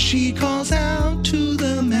 Oh. She calls out to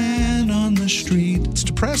the man on the street. It's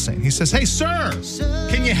depressing. He says, hey, sir,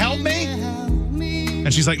 can you help me?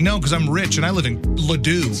 And she's like, no, because I'm rich and I live in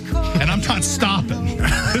Ladue, and I'm not stopping.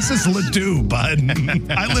 This is Ladue, bud.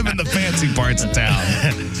 I live in the fancy parts of town.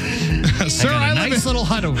 Sir, I got a live nice little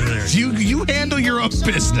hut over there. You handle your own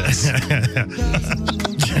business.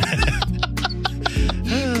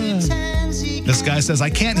 This guy says, I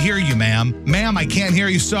can't hear you, ma'am. Ma'am, I can't hear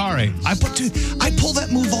you. Sorry. I pull that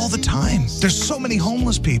move all the time. There's so many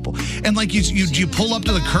homeless people. And like you pull up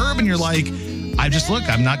to the curb and you're like,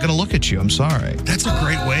 I'm not going to look at you. I'm sorry. That's a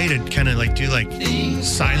great way to kind of like do like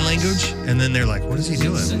sign language. And then they're like, what is he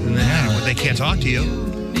doing? And then they can't talk to you.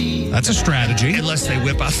 That's a strategy. Unless they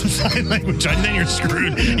whip out some sign language. And then you're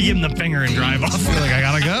screwed. You give them the finger and drive off. You're like, I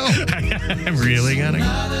got to go. I really got to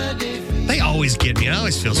go. They always get me. I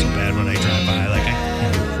always feel so bad when I drive by. Like,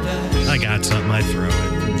 I got something, I throw it.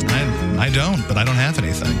 I don't, but I don't have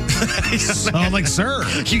anything. So I'm like, sir.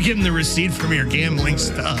 You give them the receipt from your gambling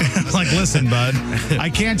stuff. Like, listen, bud, I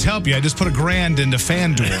can't help you. I just put $1,000 into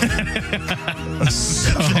FanDuel.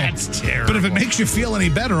 So, that's terrible. But if it makes you feel any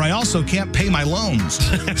better, I also can't pay my loans.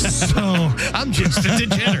 So I'm just a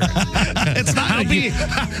degenerate. It's not.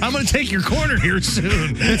 I'm going to take your corner here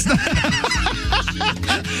soon. It's not.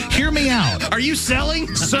 Hear me out. Are you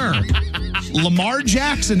selling? Sir, Lamar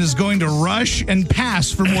Jackson is going to rush and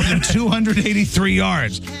pass for more than 283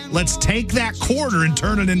 yards. Let's take that quarter and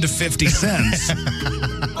turn it into 50 cents.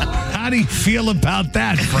 How do you feel about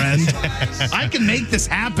that, friend? I can make this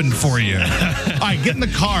happen for you. All right, get in the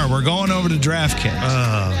car. We're going over to DraftKings.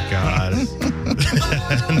 Oh, God.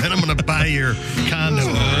 And then I'm going to buy your condo.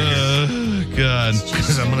 Good.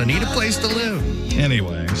 Because I'm going to need a place to live.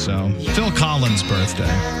 Anyway, so Phil Collins'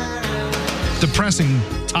 birthday. depressing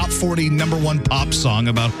top 40 number one pop song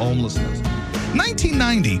about homelessness.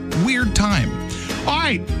 1990, weird time. All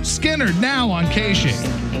right, Skinner now on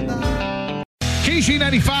KSHE. KSHE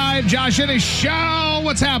 95, Josh Ennis Show.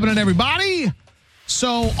 What's happening, everybody?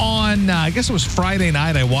 So on, I guess it was Friday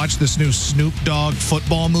night, I watched this new Snoop Dogg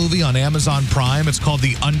football movie on Amazon Prime. It's called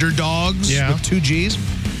The Underdogs with 2 G's.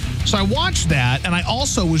 So I watched that, and I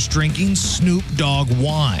also was drinking Snoop Dogg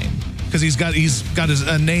wine. Because he's got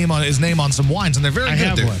his name on some wines, and they're very good. I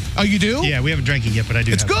have one. Oh, you do? Yeah, we haven't drank it yet, but I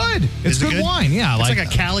do. It's good. It's good wine. Yeah, it's like a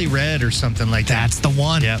Cali Red or something like that. That's the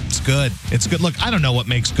one. Yeah, it's good. It's good. Look, I don't know what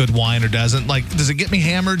makes good wine or doesn't. Like, does it get me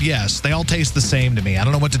hammered? Yes. They all taste the same to me. I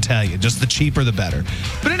don't know what to tell you. Just the cheaper, the better.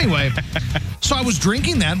 But anyway, so I was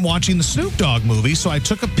drinking that and watching the Snoop Dogg movie. So I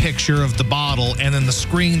took a picture of the bottle and then the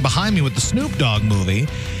screen behind me with the Snoop Dogg movie,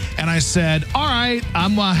 and I said, "All right,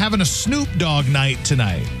 I'm having a Snoop Dogg night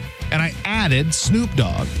tonight." And I added Snoop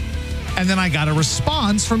Dogg. And then I got a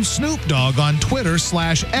response from Snoop Dogg on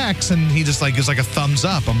Twitter/X, and he just gives a thumbs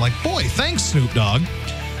up. I'm like, boy, thanks, Snoop Dogg.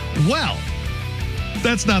 Well,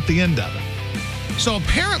 that's not the end of it. So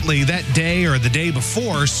apparently that day or the day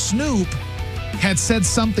before, Snoop had said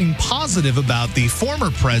something positive about the former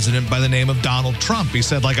president by the name of Donald Trump. He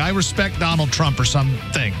said, I respect Donald Trump or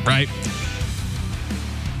something, right?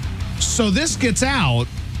 So this gets out.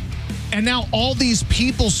 And now all these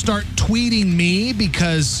people start tweeting me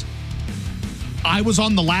because I was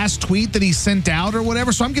on the last tweet that he sent out or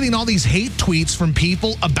whatever. So I'm getting all these hate tweets from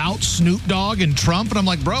people about Snoop Dogg and Trump. And I'm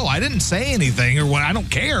like, bro, I didn't say anything or what. I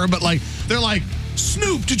don't care. But they're like,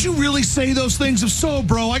 Snoop, did you really say those things? If so,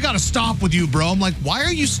 bro, I got to stop with you, bro. I'm like, why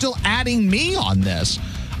are you still adding me on this?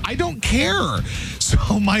 I don't care.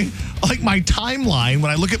 So my timeline,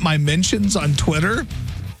 when I look at my mentions on Twitter,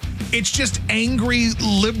 it's just angry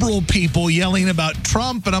liberal people yelling about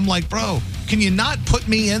Trump. And I'm like, bro, can you not put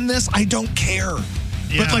me in this? I don't care.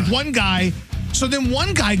 Yeah. But one guy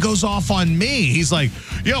goes off on me. He's like,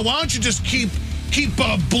 yeah, why don't you just keep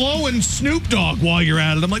blowing Snoop Dogg while you're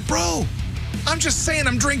at it? I'm like, bro, I'm just saying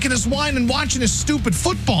I'm drinking his wine and watching his stupid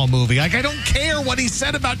football movie. I don't care what he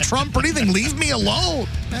said about Trump or anything. Leave me alone.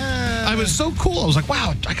 I was so cool. I was like,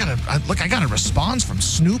 wow, I got a response from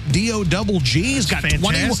Snoop D-O-double-G. He's got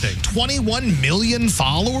 21 million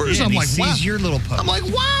followers. Yeah, I'm like, wow. Your little post. I'm like,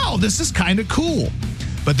 wow, this is kind of cool.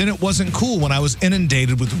 But then it wasn't cool when I was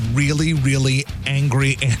inundated with really, really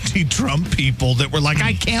angry anti-Trump people that were like,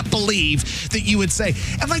 I can't believe that you would say.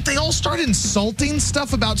 And they all started insulting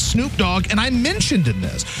stuff about Snoop Dogg, and I mentioned in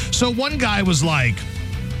this. So one guy was like,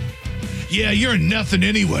 yeah, you're nothing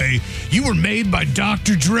anyway. You were made by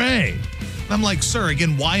Dr. Dre. And I'm like, sir,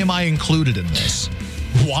 again, why am I included in this?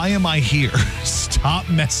 Why am I here? Stop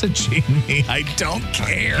messaging me. I don't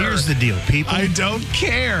care. Here's the deal, people. I don't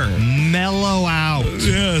care. Mellow out.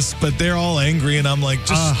 Yes, but they're all angry, and I'm like,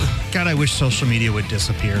 God, I wish social media would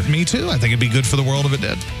disappear. Me too. I think it'd be good for the world if it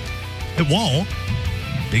did. It won't.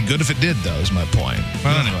 Be good if it did, though, is my point.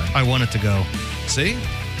 Well, anyway. I want it to go. See?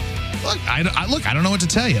 Look, I don't know what to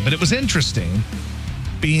tell you, but it was interesting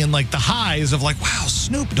being the highs of wow,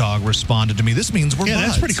 Snoop Dogg responded to me. This means we're buds. Yeah,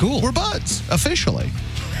 that's pretty cool. We're buds, officially.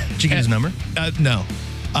 Did you get his number? No.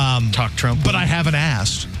 Talk Trump. But I haven't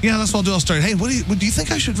asked. Yeah, that's what I'll do. I'll start, hey, do you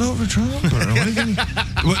think I should vote for Trump? Or what do you think?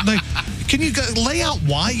 Can you lay out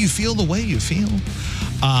why you feel the way you feel?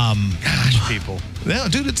 Gosh, people. Yeah,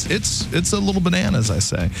 dude, it's a little bananas, I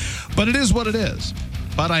say. But it is what it is.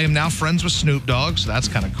 But I am now friends with Snoop Dogg, so that's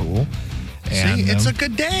kind of cool. And, see, it's a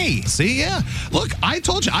good day. See, yeah. Look, I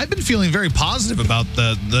told you, I've been feeling very positive about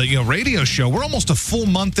the radio show. We're almost a full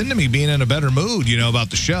month into me being in a better mood, about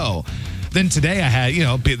the show. Then today I had,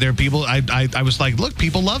 there are people, I was like, look,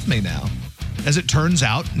 people love me now. As it turns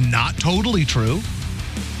out, not totally true,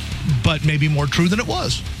 but maybe more true than it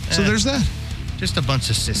was. So there's that. Just a bunch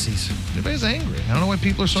of sissies. Everybody's angry. I don't know why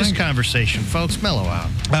people are so angry. Just conversation, folks. Mellow out.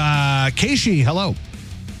 KSHE, hello.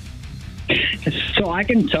 So I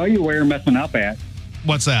can tell you where you're messing up at.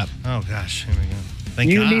 What's that? Oh, gosh. Here we go.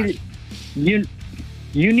 Thank God.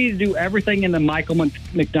 You need to do everything in the Michael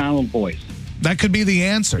McDonald voice. That could be the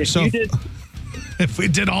answer. If we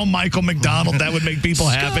did all Michael McDonald, that would make people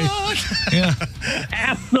happy. Yeah.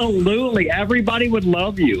 Absolutely. Everybody would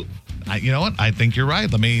love you. You know what? I think you're right.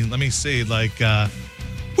 Let me see.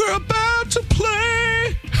 We're about to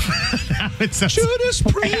play Judas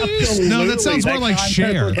Priest. Absolutely. No, that sounds more like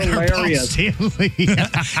Cher. Hilarious. Yeah.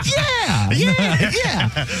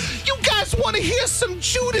 You guys want to hear some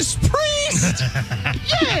Judas Priest?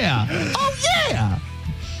 Yeah. Oh, yeah.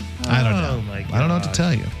 I don't know. Oh, my God. I don't know what to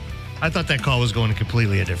tell you. I thought that call was going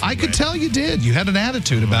completely a different way. I could tell you did. You had an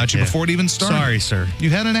attitude about you before it even started. Sorry, sir. You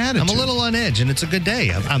had an attitude. I'm a little on edge, and it's a good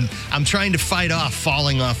day. I'm trying to fight off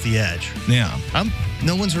falling off the edge. Yeah.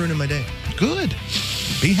 No one's ruining my day. Good.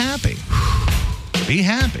 Be happy. Be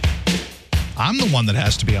happy. I'm the one that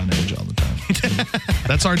has to be on edge all the time.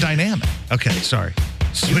 That's our dynamic. Okay, sorry.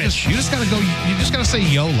 Switch. You just gotta go. You just gotta say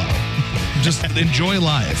YOLO. Just enjoy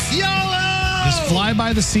life. YOLO! Just fly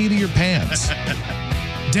by the seat of your pants.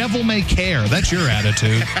 Devil may care. That's your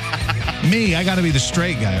attitude. Me, I gotta be the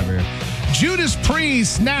straight guy over here. Judas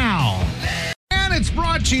Priest now. And it's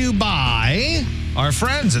brought to you by our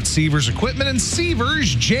friends at Seavers Equipment and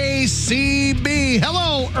Seavers JCB.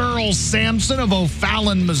 Hello, Earl Sampson of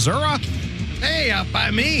O'Fallon, Missouri. Hey, out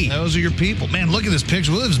by me. Those are your people. Man, look at this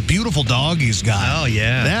picture. Look at this beautiful dog he's got. Oh,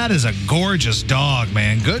 yeah. That is a gorgeous dog,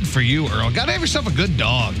 man. Good for you, Earl. Gotta have yourself a good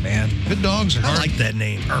dog, man. Good dogs are hard. I like that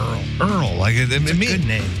name, Earl. Earl. Like, it's a good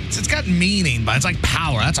name. It's got meaning, but it's like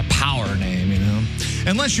power. That's a power name, you know?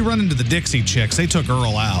 Unless you run into the Dixie Chicks. They took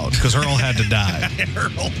Earl out because Earl had to die.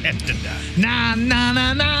 Earl had to die. Nah, nah,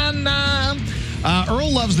 nah, nah, nah. Earl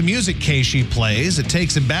loves the music Keishi plays. It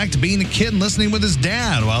takes him back to being a kid and listening with his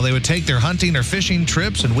dad while they would take their hunting or fishing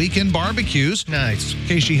trips and weekend barbecues. Nice.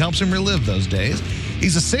 Keishi helps him relive those days.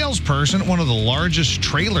 He's a salesperson at one of the largest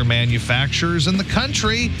trailer manufacturers in the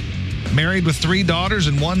country. Married with 3 daughters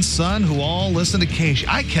and 1 son who all listen to Keishi.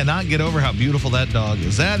 I cannot get over how beautiful that dog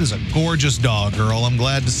is. That is a gorgeous dog, Earl. I'm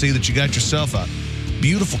glad to see that you got yourself a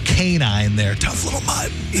beautiful canine there. Tough little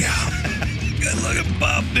mutt. Yeah. Good looking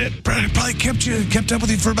pup. It probably kept up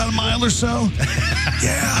with you for about a mile or so.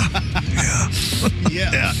 Yeah.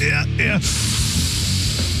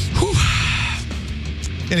 Whew.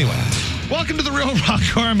 Anyway, welcome to the Real Rock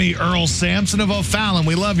Army, Earl Sampson of O'Fallon.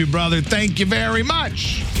 We love you, brother. Thank you very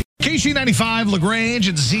much. KC95, LaGrange,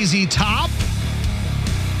 and ZZ Top.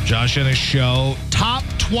 Josh and his show. Top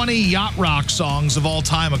 20 yacht rock songs of all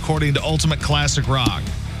time, according to Ultimate Classic Rock.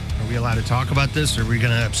 Are we allowed to talk about this, or are we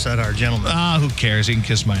going to upset our gentleman? Who cares? He can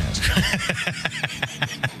kiss my ass.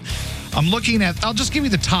 I'm looking at, I'll just give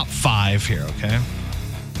you the top 5 here, okay?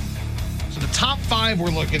 So the top 5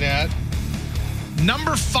 we're looking at.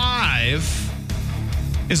 Number 5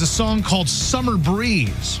 is a song called Summer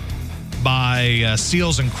Breeze by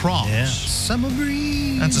Seals and Crofts. Yeah. Summer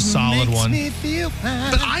Breeze. That's a solid makes one. Me feel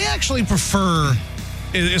fine. But I actually prefer,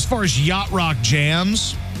 as far as yacht rock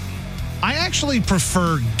jams, I actually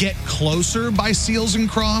prefer Get Closer by Seals and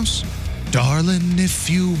Crofts. Darling, if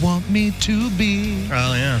you want me to be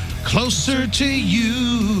closer to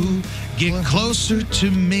you, get closer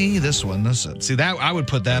to me. This one. See, that I would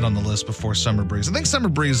put that on the list before Summer Breeze. I think Summer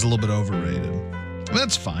Breeze is a little bit overrated.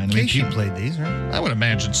 That's fine. I mean, she played these, right? I would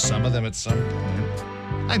imagine some of them at some point.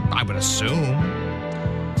 I would assume.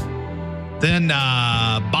 Then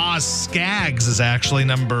Boz Scaggs is actually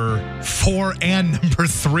number 4 and number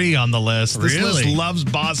 3 on the list. This list loves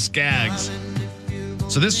Boz Scaggs.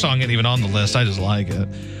 So this song ain't even on the list. I just like it.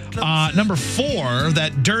 Number 4,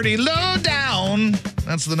 that Dirty Low Down.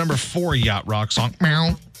 That's the number 4 yacht rock song.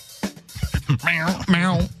 Meow. Meow.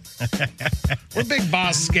 Meow. We're big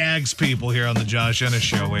Boz Scaggs people here on the Josh Ennis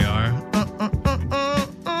Show. We are.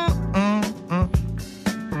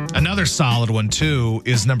 Another solid one, too,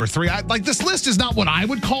 is number 3. This list is not what I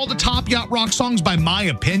would call the top yacht rock songs by my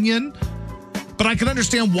opinion, but I can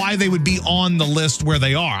understand why they would be on the list where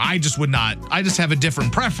they are. I just would not. I just have a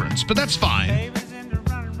different preference, but that's fine.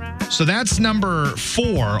 So that's number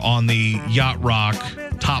 4 on the yacht rock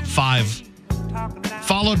top 5,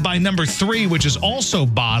 followed by number 3, which is also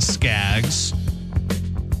Boz Scaggs.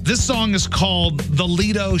 This song is called The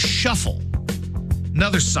Lido Shuffle.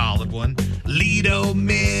 Another solid one. Lido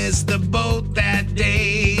missed the boat that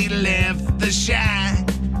day, left the shack.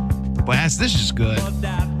 Boy, this is good.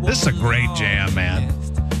 This is a great jam, man.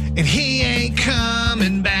 And he ain't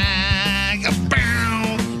coming back.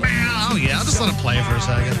 Oh, yeah, I'll just let it play for a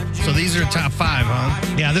second. So these are top 5,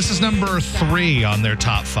 huh? Yeah, this is number 3 on their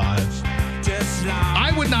top 5.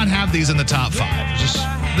 I would not have these in the top 5.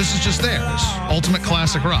 This is just theirs. Ultimate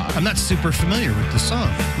Classic Rock. I'm not super familiar with the song.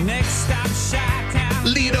 Next stop, Chi-Town.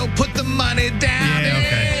 Lido, put the money down. Yeah,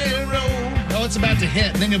 okay. Oh, it's about to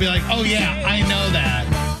hit. And then you'll be like, oh, yeah, I know that.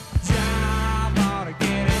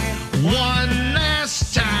 One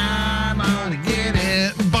last time, I want to get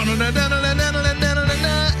it.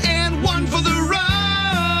 And one for the road.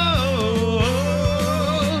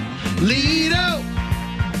 Lido.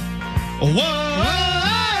 Whoa.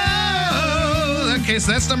 Okay,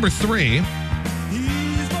 so that's number 3.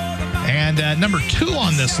 And number 2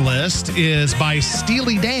 on this list is by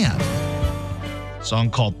Steely Dan. A song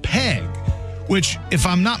called Peg, which, if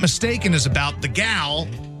I'm not mistaken, is about the gal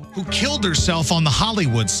who killed herself on the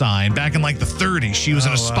Hollywood sign back in like the 30s. She was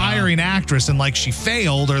an aspiring actress and like she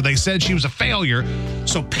failed, or they said she was a failure.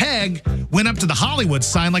 So Peg went up to the Hollywood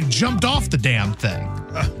sign, like jumped off the damn thing.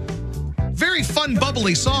 Very fun,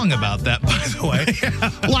 bubbly song about that, by the way.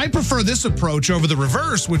 Well, I prefer this approach over the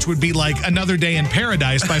reverse, which would be like Another Day in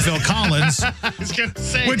Paradise by Phil Collins. I was going to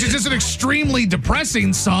say. Which is just an extremely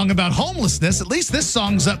depressing song about homelessness. At least this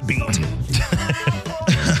song's upbeat.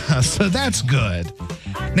 So that's good.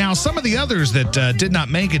 Now, some of the others that did not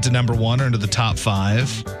make it to number one are into the top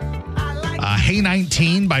 5. Hey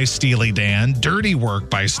 19 by Steely Dan. Dirty Work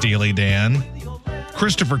by Steely Dan.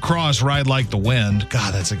 Christopher Cross, Ride Like the Wind.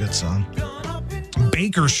 God, that's a good song.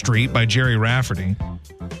 Baker Street by Jerry Rafferty.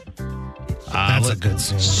 That's a good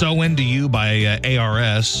song. So Into You by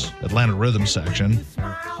ARS, Atlanta Rhythm Section.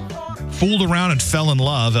 Fooled Around and Fell in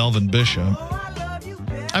Love, Elvin Bishop.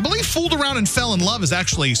 I believe Fooled Around and Fell in Love is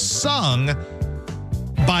actually sung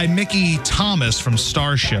by Mickey Thomas from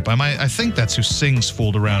Starship. I think that's who sings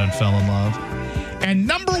Fooled Around and Fell in Love. And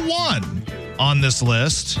number 1 on this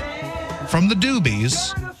list from the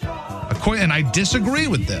Doobies, and I disagree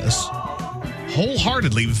with this,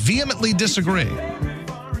 wholeheartedly, vehemently disagree.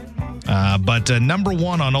 But number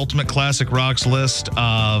 1 on Ultimate Classic Rock's list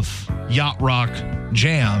of yacht rock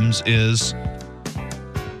jams is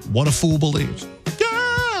What a Fool Believes.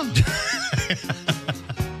 Yeah!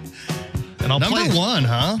 And I'll number play 1,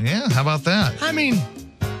 huh? Yeah, how about that? I mean,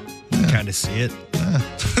 kind of see it.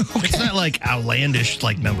 Okay. It's not like outlandish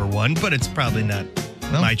like number 1, but it's probably not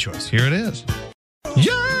my choice. Here it is.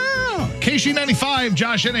 Yeah! KC95,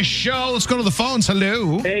 Josh Ennis Show. Let's go to the phones.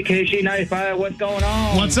 Hello. Hey, KC95, what's going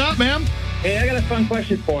on? What's up, man? Hey, I got a fun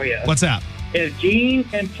question for you. What's that? If Gene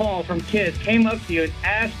and Paul from Kiss came up to you and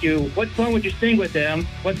asked you, what song would you sing with them,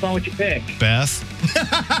 what song would you pick? Beth.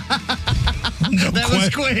 That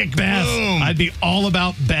was quick. Beth. Boom. I'd be all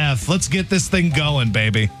about Beth. Let's get this thing going,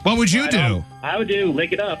 baby. What would you do? I would do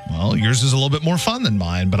Lick It Up. Well, yours is a little bit more fun than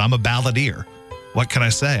mine, but I'm a balladeer. What can I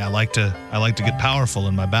say? I like to get powerful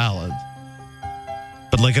in my ballads.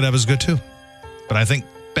 But Lick It Up is good too. But I think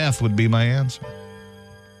Beth would be my answer.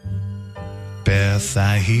 Beth,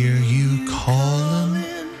 I hear you calling.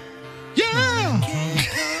 Yeah!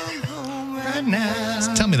 Right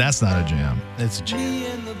now. Tell me that's not a jam. It's a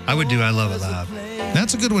jam. I would do I Love It Loud.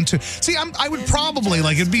 That's a good one too. See, I would probably,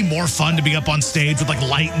 like, it'd be more fun to be up on stage with like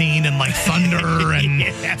lightning and like thunder and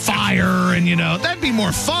fire and, that'd be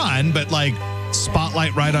more fun. But like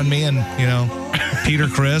spotlight right on me and, Peter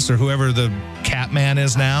Criss or whoever the cat man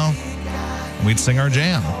is now, we'd sing our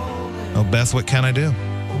jam. Oh, Beth, what can I do?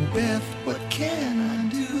 Oh, Beth, what can I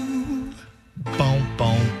do? Boom,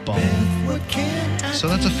 boom, boom. Beth, what can I So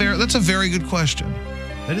that's a very good question.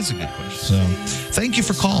 That is a good question. So thank you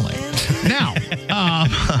for calling. Now,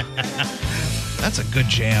 that's a good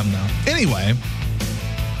jam though. Anyway,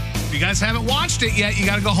 if you guys haven't watched it yet, you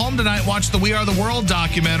got to go home tonight and watch the We Are the World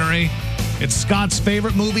documentary. It's Scott's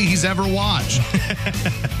favorite movie he's ever watched.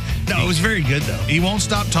 No, it was very good though. He won't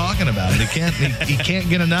stop talking about it. He can't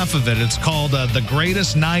get enough of it. It's called The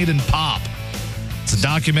Greatest Night in Pop. It's a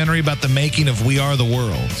documentary about the making of We Are the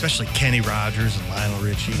World. Especially Kenny Rogers and Lionel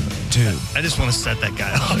Richie. Dude. I just want to set that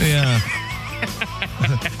guy off. Yeah.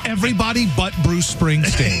 Everybody but Bruce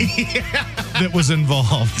Springsteen that was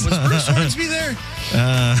involved. Was Bruce Hornsby there?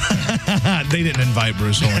 They didn't invite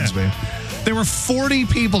Bruce Hornsby. There were 40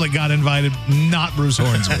 people that got invited, not Bruce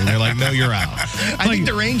Hornsby. They're like, no, you're out. I think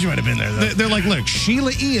the range might have been there, though. They're like, look,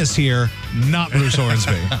 Sheila E. is here, not Bruce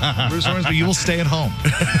Hornsby. Bruce Hornsby, you will stay at home.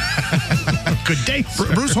 Good day,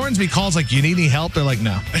 sir. Bruce Hornsby calls like, you need any help? They're like,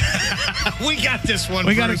 no. We got this one,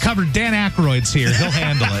 We got it covered. Dan Aykroyd's here. He'll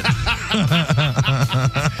handle it.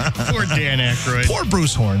 Poor Dan Aykroyd. Poor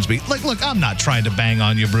Bruce Hornsby. Like, look, I'm not trying to bang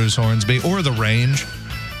on you, Bruce Hornsby, or The Range.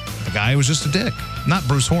 The guy was just a dick. Not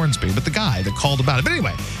Bruce Hornsby, but the guy that called about it. But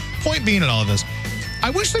anyway, point being in all of this,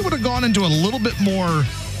 I wish they would have gone into a little bit more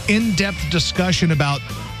in-depth discussion about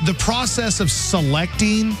the process of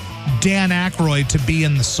selecting Dan Aykroyd to be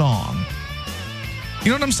in the song. You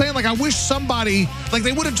know what I'm saying? Like, I wish somebody, like,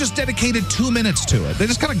 they would have just dedicated 2 minutes to it. They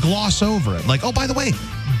just kind of gloss over it. Like, oh, by the way,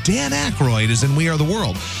 Dan Aykroyd is in We Are the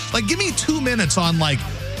World. Like, give me 2 minutes on, like,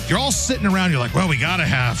 you're all sitting around, you're like, well, we got to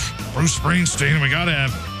have Bruce Springsteen, we got to have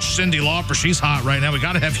Cyndi Lauper, she's hot right now, we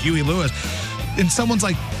got to have Huey Lewis. And someone's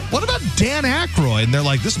like, what about Dan Aykroyd? And they're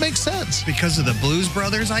like, this makes sense. Because of the Blues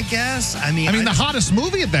Brothers, I guess? I mean, the hottest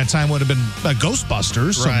movie at that time would have been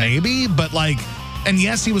Ghostbusters, so Right. maybe, but like, And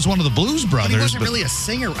yes, he was one of the Blues Brothers. But he wasn't really a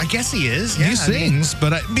singer. I guess he is. He sings,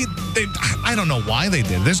 but I don't know why they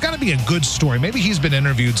did it. There's got to be a good story. Maybe he's been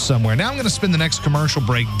interviewed somewhere. Now I'm going to spend the next commercial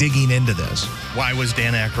break digging into this. Why was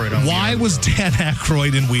Dan Aykroyd on Why was Dan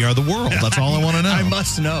Aykroyd in We Are the World? That's all I want to know. I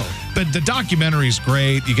must know. But the documentary's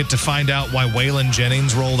great. You get to find out why Waylon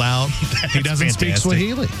Jennings rolled out. He doesn't speak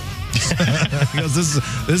Swahili. He goes,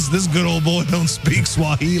 this good old boy don't speak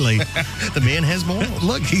Swahili. The man has morals.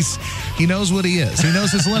 Look, he knows what he is. He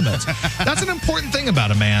knows his limits. That's an important thing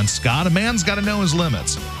about a man, Scott. A man's got to know his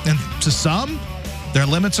limits. And to some, their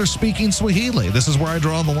limits are speaking Swahili. This is where I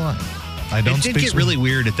draw the line. I don't speak. It did get really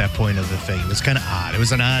weird at that point of the thing. It was kind of odd. It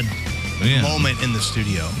was an odd moment in the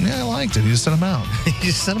studio. Yeah, I liked it. He just sent him out. He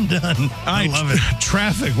just sent him done. I love it.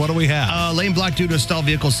 Traffic. What do we have? Lane blocked due to a stalled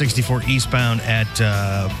vehicle 64 eastbound at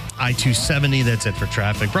I-270. That's it for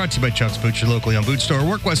traffic. Brought to you by Chuck's Boots, your locally owned boot store.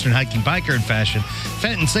 Work Western hiking, biker, and fashion.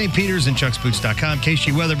 Fenton, St. Peter's, and chucksboots.com.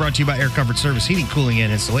 KC Weather brought to you by Air Comfort Service, heating, cooling,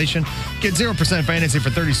 and installation. Get 0% financing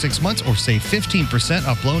for 36 months or save 15%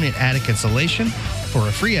 off blown in attic insulation. For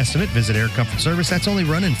a free estimate, visit Air Comfort Service. That's only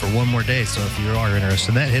running for one more day, so if you are interested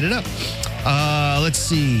in that, hit it up. Let's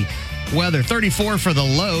see. Weather, 34 for the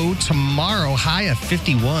low. Tomorrow, high of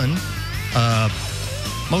 51.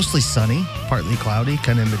 Mostly sunny, partly cloudy,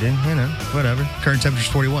 kind of in between, whatever. Current temperature's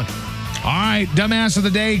 41. All right, dumbass of the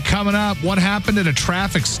day coming up. What happened at a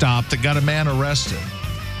traffic stop that got a man arrested?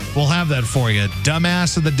 We'll have that for you.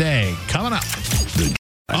 Dumbass of the day coming up.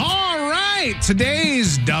 All right,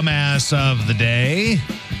 today's dumbass of the day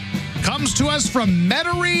comes to us from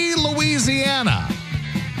Metairie, Louisiana.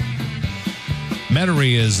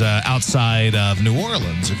 Metairie is outside of New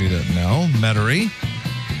Orleans, if you didn't know. Metairie.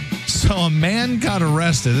 So a man got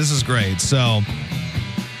arrested. This is great. So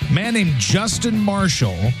a man named Justin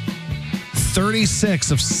Marshall, 36,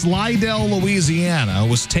 of Slidell, Louisiana,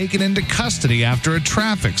 was taken into custody after a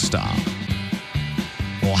traffic stop.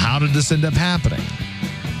 Well, how did this end up happening?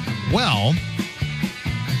 Well,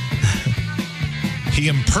 he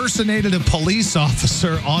impersonated a police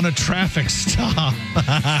officer on a traffic stop.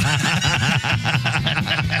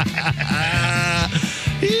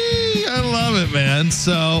 I love it, man.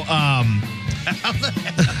 So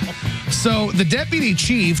the deputy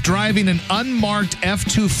chief driving an unmarked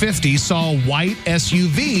F-250 saw a white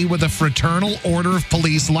SUV with a Fraternal Order of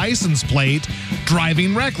Police license plate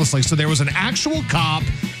driving recklessly. So there was an actual cop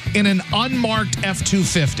in an unmarked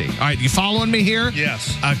F-250. All right, you following me here?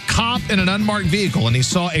 Yes. A cop in an unmarked vehicle, and he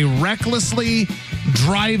saw a recklessly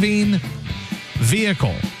driving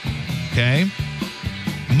vehicle. Okay?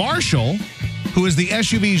 Marshall, who is the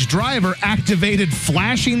SUV's driver, activated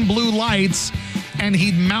flashing blue lights, and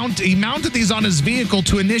he mounted these on his vehicle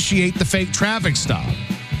to initiate the fake traffic stop.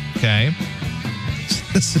 Okay?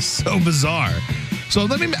 This is so bizarre. So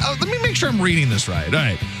let me make sure I'm reading this right. All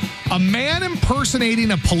right. A man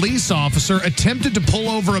impersonating a police officer attempted to pull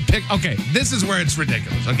over a pick. Okay, this is where it's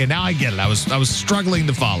ridiculous. Okay, now I get it. I was struggling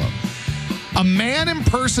to follow. A man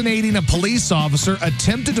impersonating a police officer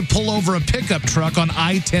attempted to pull over a pickup truck on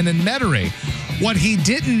I-10 in Metairie. What he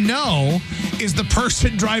didn't know is the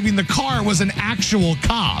person driving the car was an actual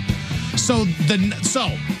cop. So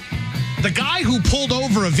the guy who pulled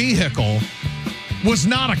over a vehicle was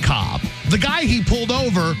not a cop. The guy he pulled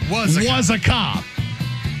over was a cop.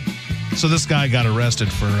 So this guy got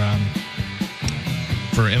arrested for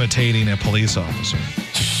imitating a police officer.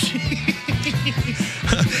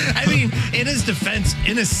 I mean, in his defense,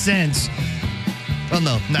 in a sense, well,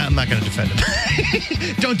 no, I'm not going to defend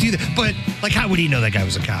him. Don't do that. But, how would he know that guy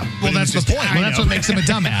was a cop? Well, that's the point. Well, that's what makes him a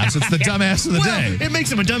dumbass. It's the dumbass of the day. It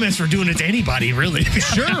makes him a dumbass for doing it to anybody, really.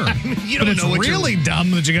 Sure. You don't know it's really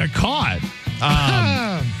dumb that you got caught.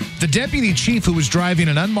 The deputy chief who was driving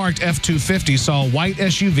an unmarked F-250 saw a white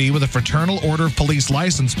SUV with a Fraternal Order of Police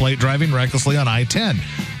license plate driving recklessly on I-10.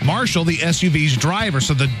 Marshall, the SUV's driver,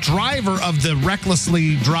 so the driver of the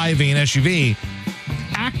recklessly driving SUV,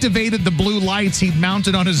 activated the blue lights he'd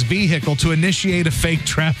mounted on his vehicle to initiate a fake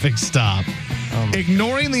traffic stop.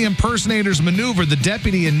 Ignoring the impersonator's maneuver, the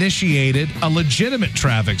deputy initiated a legitimate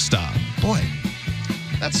traffic stop. Boy,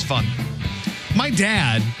 that's fun. My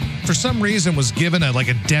dad, for some reason, was given a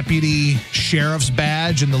deputy sheriff's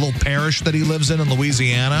badge in the little parish that he lives in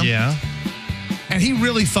Louisiana. Yeah. And he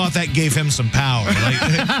really thought that gave him some power.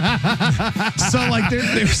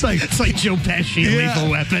 There's it's like Joe Pesci, Lethal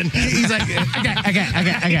Weapon. He's like, okay.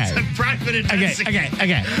 He's a private investigator.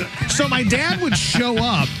 Okay. So my dad would show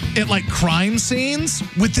up at crime scenes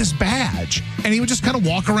with this badge, and he would just kind of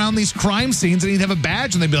walk around these crime scenes, and he'd have a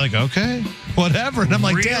badge, and they'd be like, okay. whatever. And I'm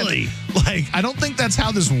like, Really? Dad, like, I don't think that's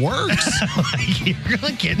how this works. You're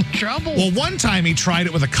going to get in trouble. Well, one time he tried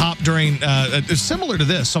it with a cop during, similar to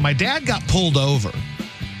this. So my dad got pulled over.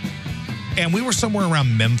 And we were somewhere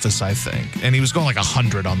around Memphis, I think. And he was going like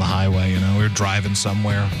 100 on the highway, We were driving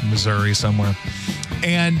somewhere, Missouri somewhere.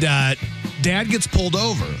 And Dad gets pulled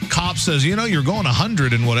over. Cop says, you're going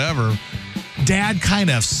 100 and whatever. Dad kind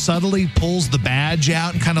of subtly pulls the badge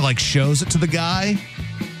out and kind of like shows it to the guy.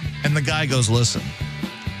 And the guy goes, listen,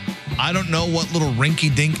 I don't know what little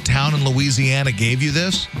rinky-dink town in Louisiana gave you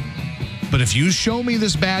this, but if you show me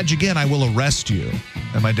this badge again, I will arrest you.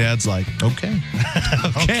 And my dad's like, okay,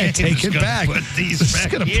 take it back.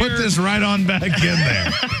 Just going to put this right on back in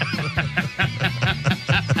there.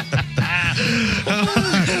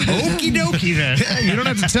 Okie dokie then. Yeah, you don't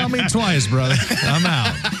have to tell me twice, brother. I'm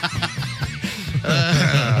out.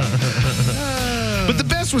 But the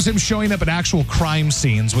best was him showing up at actual crime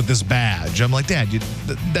scenes with this badge. I'm like, Dad,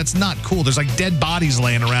 that's not cool. There's like dead bodies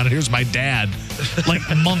laying around, and here's my dad, like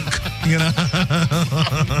monk,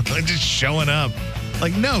 just showing up.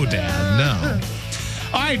 Like, no, Dad, no.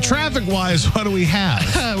 All right, traffic-wise, what do we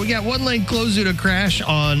have? We got one lane closed due to crash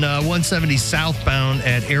on 170 southbound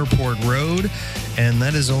at Airport Road, and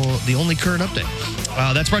that is the only current update.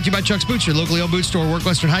 That's brought to you by Chuck's Boots, your locally owned boot store. Work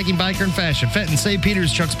Western hiking, biker, and fashion. Fenton, St.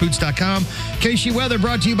 Peter's, chucksboots.com. KC Weather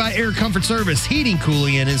brought to you by Air Comfort Service. Heating,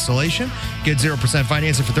 cooling, and installation. Get 0%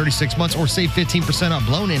 financing for 36 months or save 15% on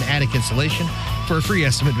blown-in attic installation. For a free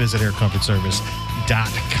estimate, visit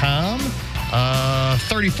aircomfortservice.com.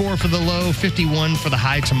 34 for the low, 51 for the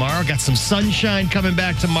high tomorrow. Got some sunshine coming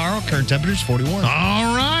back tomorrow. Current temperature's 41.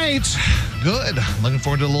 All right. Good. Looking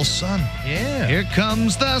forward to a little sun. Yeah. Here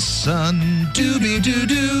comes the sun.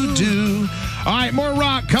 Doo-be-doo-doo-doo. All right, more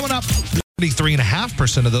rock coming up.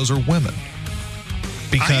 33.5% of those are women.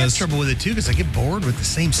 Because I have trouble with it, too, because I get bored with the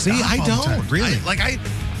same stuff. See, I all the don't. time. Really?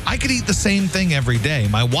 I could eat the same thing every day.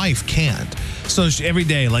 My wife can't. So every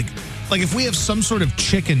day, like if we have some sort of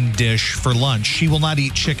chicken dish for lunch, she will not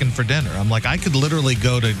eat chicken for dinner. I'm like, I could literally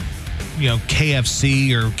go to,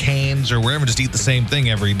 KFC or Cane's or wherever, just eat the same thing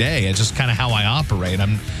every day. It's just kind of how I operate.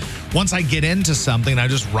 Once I get into something, I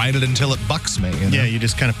just ride it until it bucks me. Yeah, you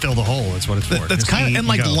just kind of fill the hole. That's what it's for. That's kind of, and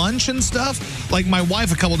like lunch and stuff. Like my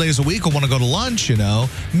wife, a couple days a week will want to go to lunch.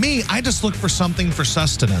 Me, I just look for something for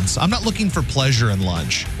sustenance. I'm not looking for pleasure in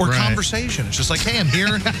lunch or conversation. It's just like, hey, I'm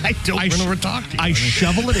here. I don't want to talk to you. I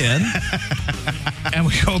shovel it in, and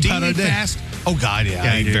we go about our day. Fast? Oh God, yeah,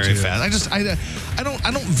 I eat very fast. I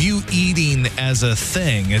don't view eating as a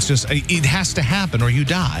thing. It's just it has to happen or you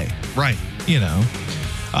die. Right.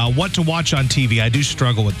 What to watch on TV. I do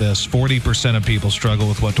struggle with this. 40% of people struggle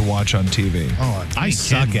with what to watch on TV. Oh, I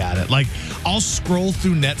suck at it. Like, I'll scroll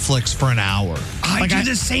through Netflix for an hour. I do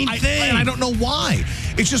the same thing. And I don't know why.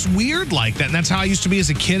 It's just weird like that. And that's how I used to be as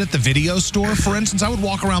a kid at the video store. For instance, I would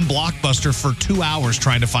walk around Blockbuster for 2 hours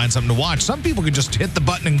trying to find something to watch. Some people could just hit the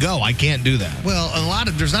button and go. I can't do that. Well,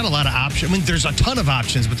 there's not a lot of options. I mean, there's a ton of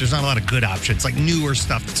options, but there's not a lot of good options, like newer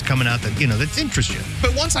stuff that's coming out that, that interests you.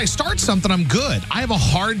 But once I start something, I'm good. I have a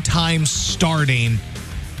hard time starting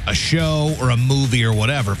a show or a movie or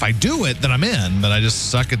whatever. If I do it, then I'm in, but I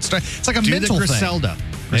just suck at start. It's like a mental thing. Griselda.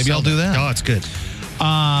 Maybe I'll do that. Oh, it's good.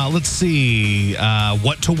 Let's see.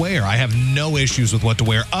 What to wear. I have no issues with what to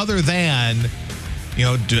wear other than,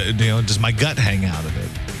 does my gut hang out of it?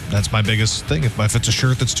 That's my biggest thing. If it's a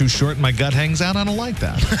shirt that's too short and my gut hangs out, I don't like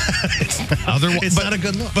that. It's not a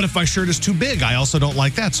good look. But if my shirt is too big, I also don't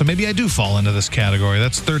like that. So maybe I do fall into this category.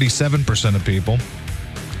 That's 37% of people.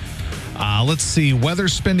 Let's see. Whether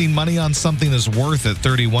spending money on something is worth it,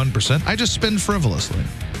 31%. I just spend frivolously.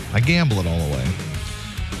 I gamble it all away.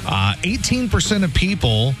 18% of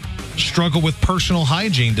people struggle with personal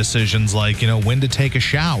hygiene decisions like, when to take a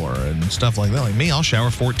shower and stuff like that. Like me, I'll shower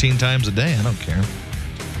 14 times a day. I don't care.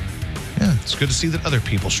 Yeah, it's good to see that other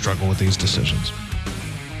people struggle with these decisions.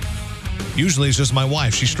 Usually it's just my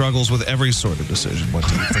wife. She struggles with every sort of decision. What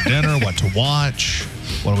to eat for dinner, what to watch,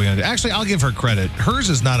 what are we going to do? Actually, I'll give her credit. Hers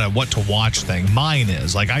is not a what to watch thing. Mine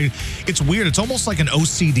is. It's weird. It's almost like an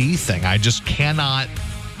OCD thing. I just cannot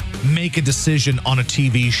make a decision on a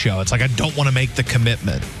TV show. It's like I don't want to make the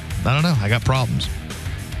commitment. I don't know. I got problems.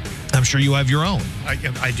 I'm sure you have your own.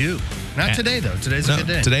 I do. Not today, though. Today's a good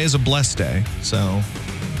day. Today is a blessed day. So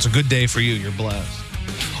it's a good day for you. You're blessed.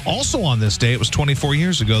 Also on this day, it was 24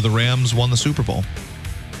 years ago, the Rams won the Super Bowl.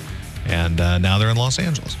 And now they're in Los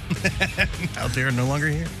Angeles. Out there, no longer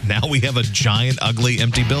here. Now we have a giant, ugly,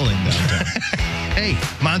 empty building downtown. Hey,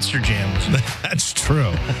 Monster Jam. That's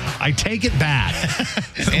true. I take it back.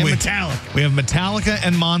 And Metallica. We have Metallica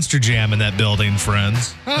and Monster Jam in that building,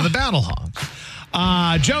 friends. And the Battle Hawks.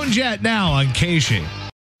 Joan Jett now on KC.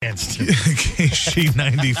 KC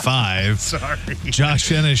 95. Sorry.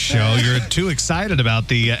 Josh Ennis show. You're too excited about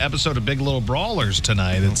the episode of Big Little Brawlers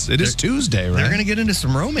tonight. It is Tuesday, right? They're going to get into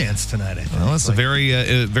some romance tonight, I think. Well, it's a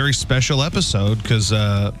very special episode because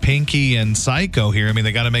Pinky and Psycho here, I mean,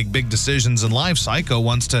 they got to make big decisions in life. Psycho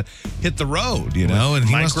wants to hit the road, you know, and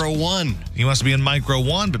he wants to be in Micro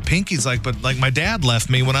 1, but Pinky's like, but like my dad left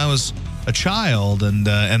me when I was a child, and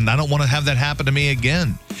I don't want to have that happen to me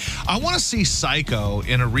again. I want to see Psycho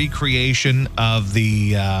in a recreation of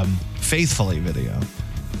the Faithfully video.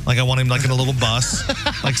 Like I want him like in a little bus,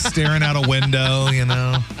 like staring out a window, you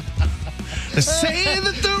know. They say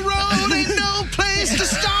that the road ain't no place to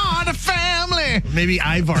start a family. Maybe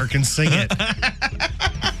Ivar can sing it.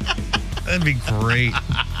 That'd be great.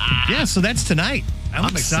 Yeah, so that's tonight. I'm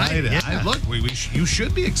excited. Yeah. Look, you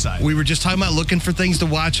should be excited. We were just talking about looking for things to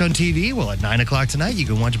watch on TV. Well, at 9 o'clock tonight, you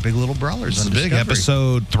can watch Big Little Brawlers. This is big.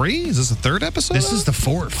 Episode 3? Is this the third episode? This is the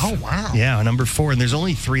 4th. Oh, wow. Yeah, number 4, and there's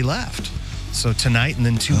only 3 left. So tonight and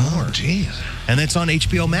then 2 more. Oh, jeez. And it's on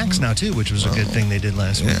HBO Max now, too, which was a good thing they did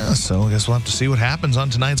last week. Yeah, so I guess we'll have to see what happens on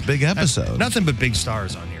tonight's big episode. Nothing but big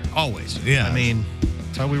stars on here. Always. Yeah. I mean,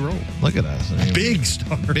 that's how we roll. Look at us. I mean, big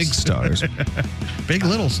stars. Big stars. Big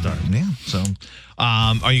little stars. Yeah, so...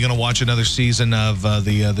 are you going to watch another season of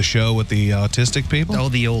the show with the autistic people? Oh,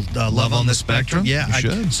 the old Love on the Spectrum? Yeah, you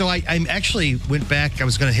should. So I actually went back. I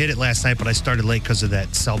was going to hit it last night, but I started late because of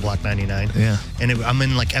that Cell Block 99. Yeah. And I'm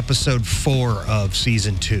in like episode 4 of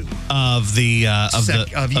season 2. Of the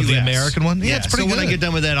American one? Yeah, it's pretty so good. when I get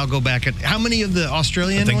done with that, I'll go back. How many of the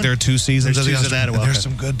Australian I think one? there are 2 seasons There's of the 2 of that.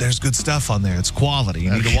 Australian. There's good stuff on there. It's quality.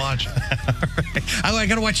 You need to watch it. I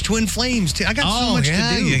got to watch Twin Flames, too. I got so much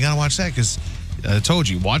to do. You got to watch that because... I told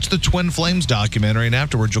you, watch the Twin Flames documentary, and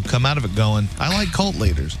afterwards you'll come out of it going, I like cult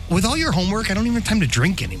leaders. With all your homework, I don't even have time to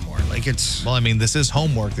drink anymore. Like it's... Well, I mean, this is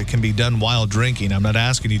homework that can be done while drinking. I'm not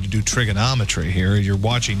asking you to do trigonometry here. You're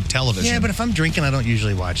watching television. Yeah, but if I'm drinking, I don't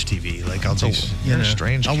usually watch TV. Like I'll just... You're a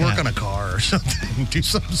strange I'll cat. work on a car or something. Do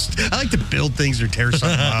something. I like to build things or tear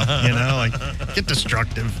something up, you know? Like, get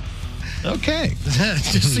destructive. Okay.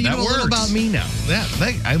 Just so you know a little about me now. Yeah,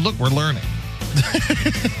 look, we're learning.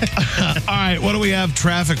 All right, what do we have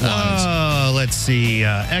traffic-wise? Let's see.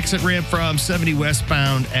 Exit ramp from 70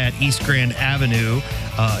 westbound at East Grand Avenue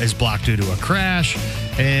is blocked due to a crash.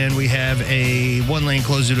 And we have a 1-lane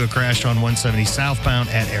closed due to a crash on 170 southbound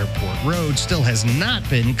at Airport Road. Still has not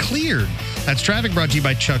been cleared. That's traffic brought to you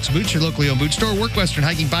by Chuck's Boots, your locally owned boot store. Work Western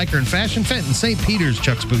Hiking, Biker, and Fashion. Fenton, St. Peter's,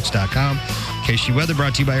 chucksboots.com. KC Weather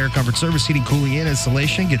brought to you by Air Comfort Service, Heating, Cooling, and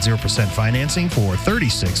Installation. Get 0% financing for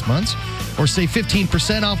 36 months. Or save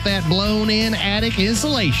 15% off that blown-in attic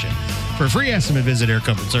insulation. For a free estimate, visit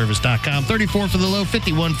aircomfortservice.com. 34 for the low,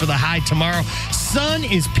 51 for the high tomorrow. Sun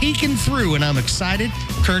is peeking through, and I'm excited.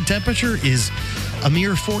 Current temperature is a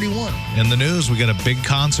mere 41. In the news, we got a big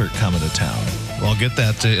concert coming to town. Well, I'll get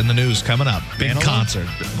that in the news coming up. Big concert.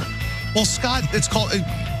 Well, Scott, it's called...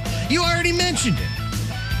 You already mentioned it.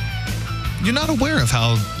 You're not aware of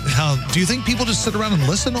how do you think people just sit around and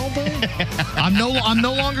listen all day? I'm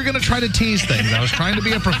no longer going to try to tease things. I was trying to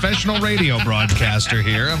be a professional radio broadcaster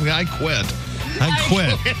here. I quit.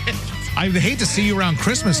 I hate to see you around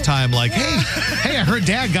Christmas time like, hey, I heard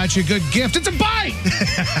Dad got you a good gift. It's a bike.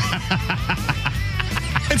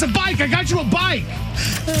 It's a bike. I got you a bike.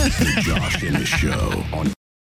 The Josh Ennis Show on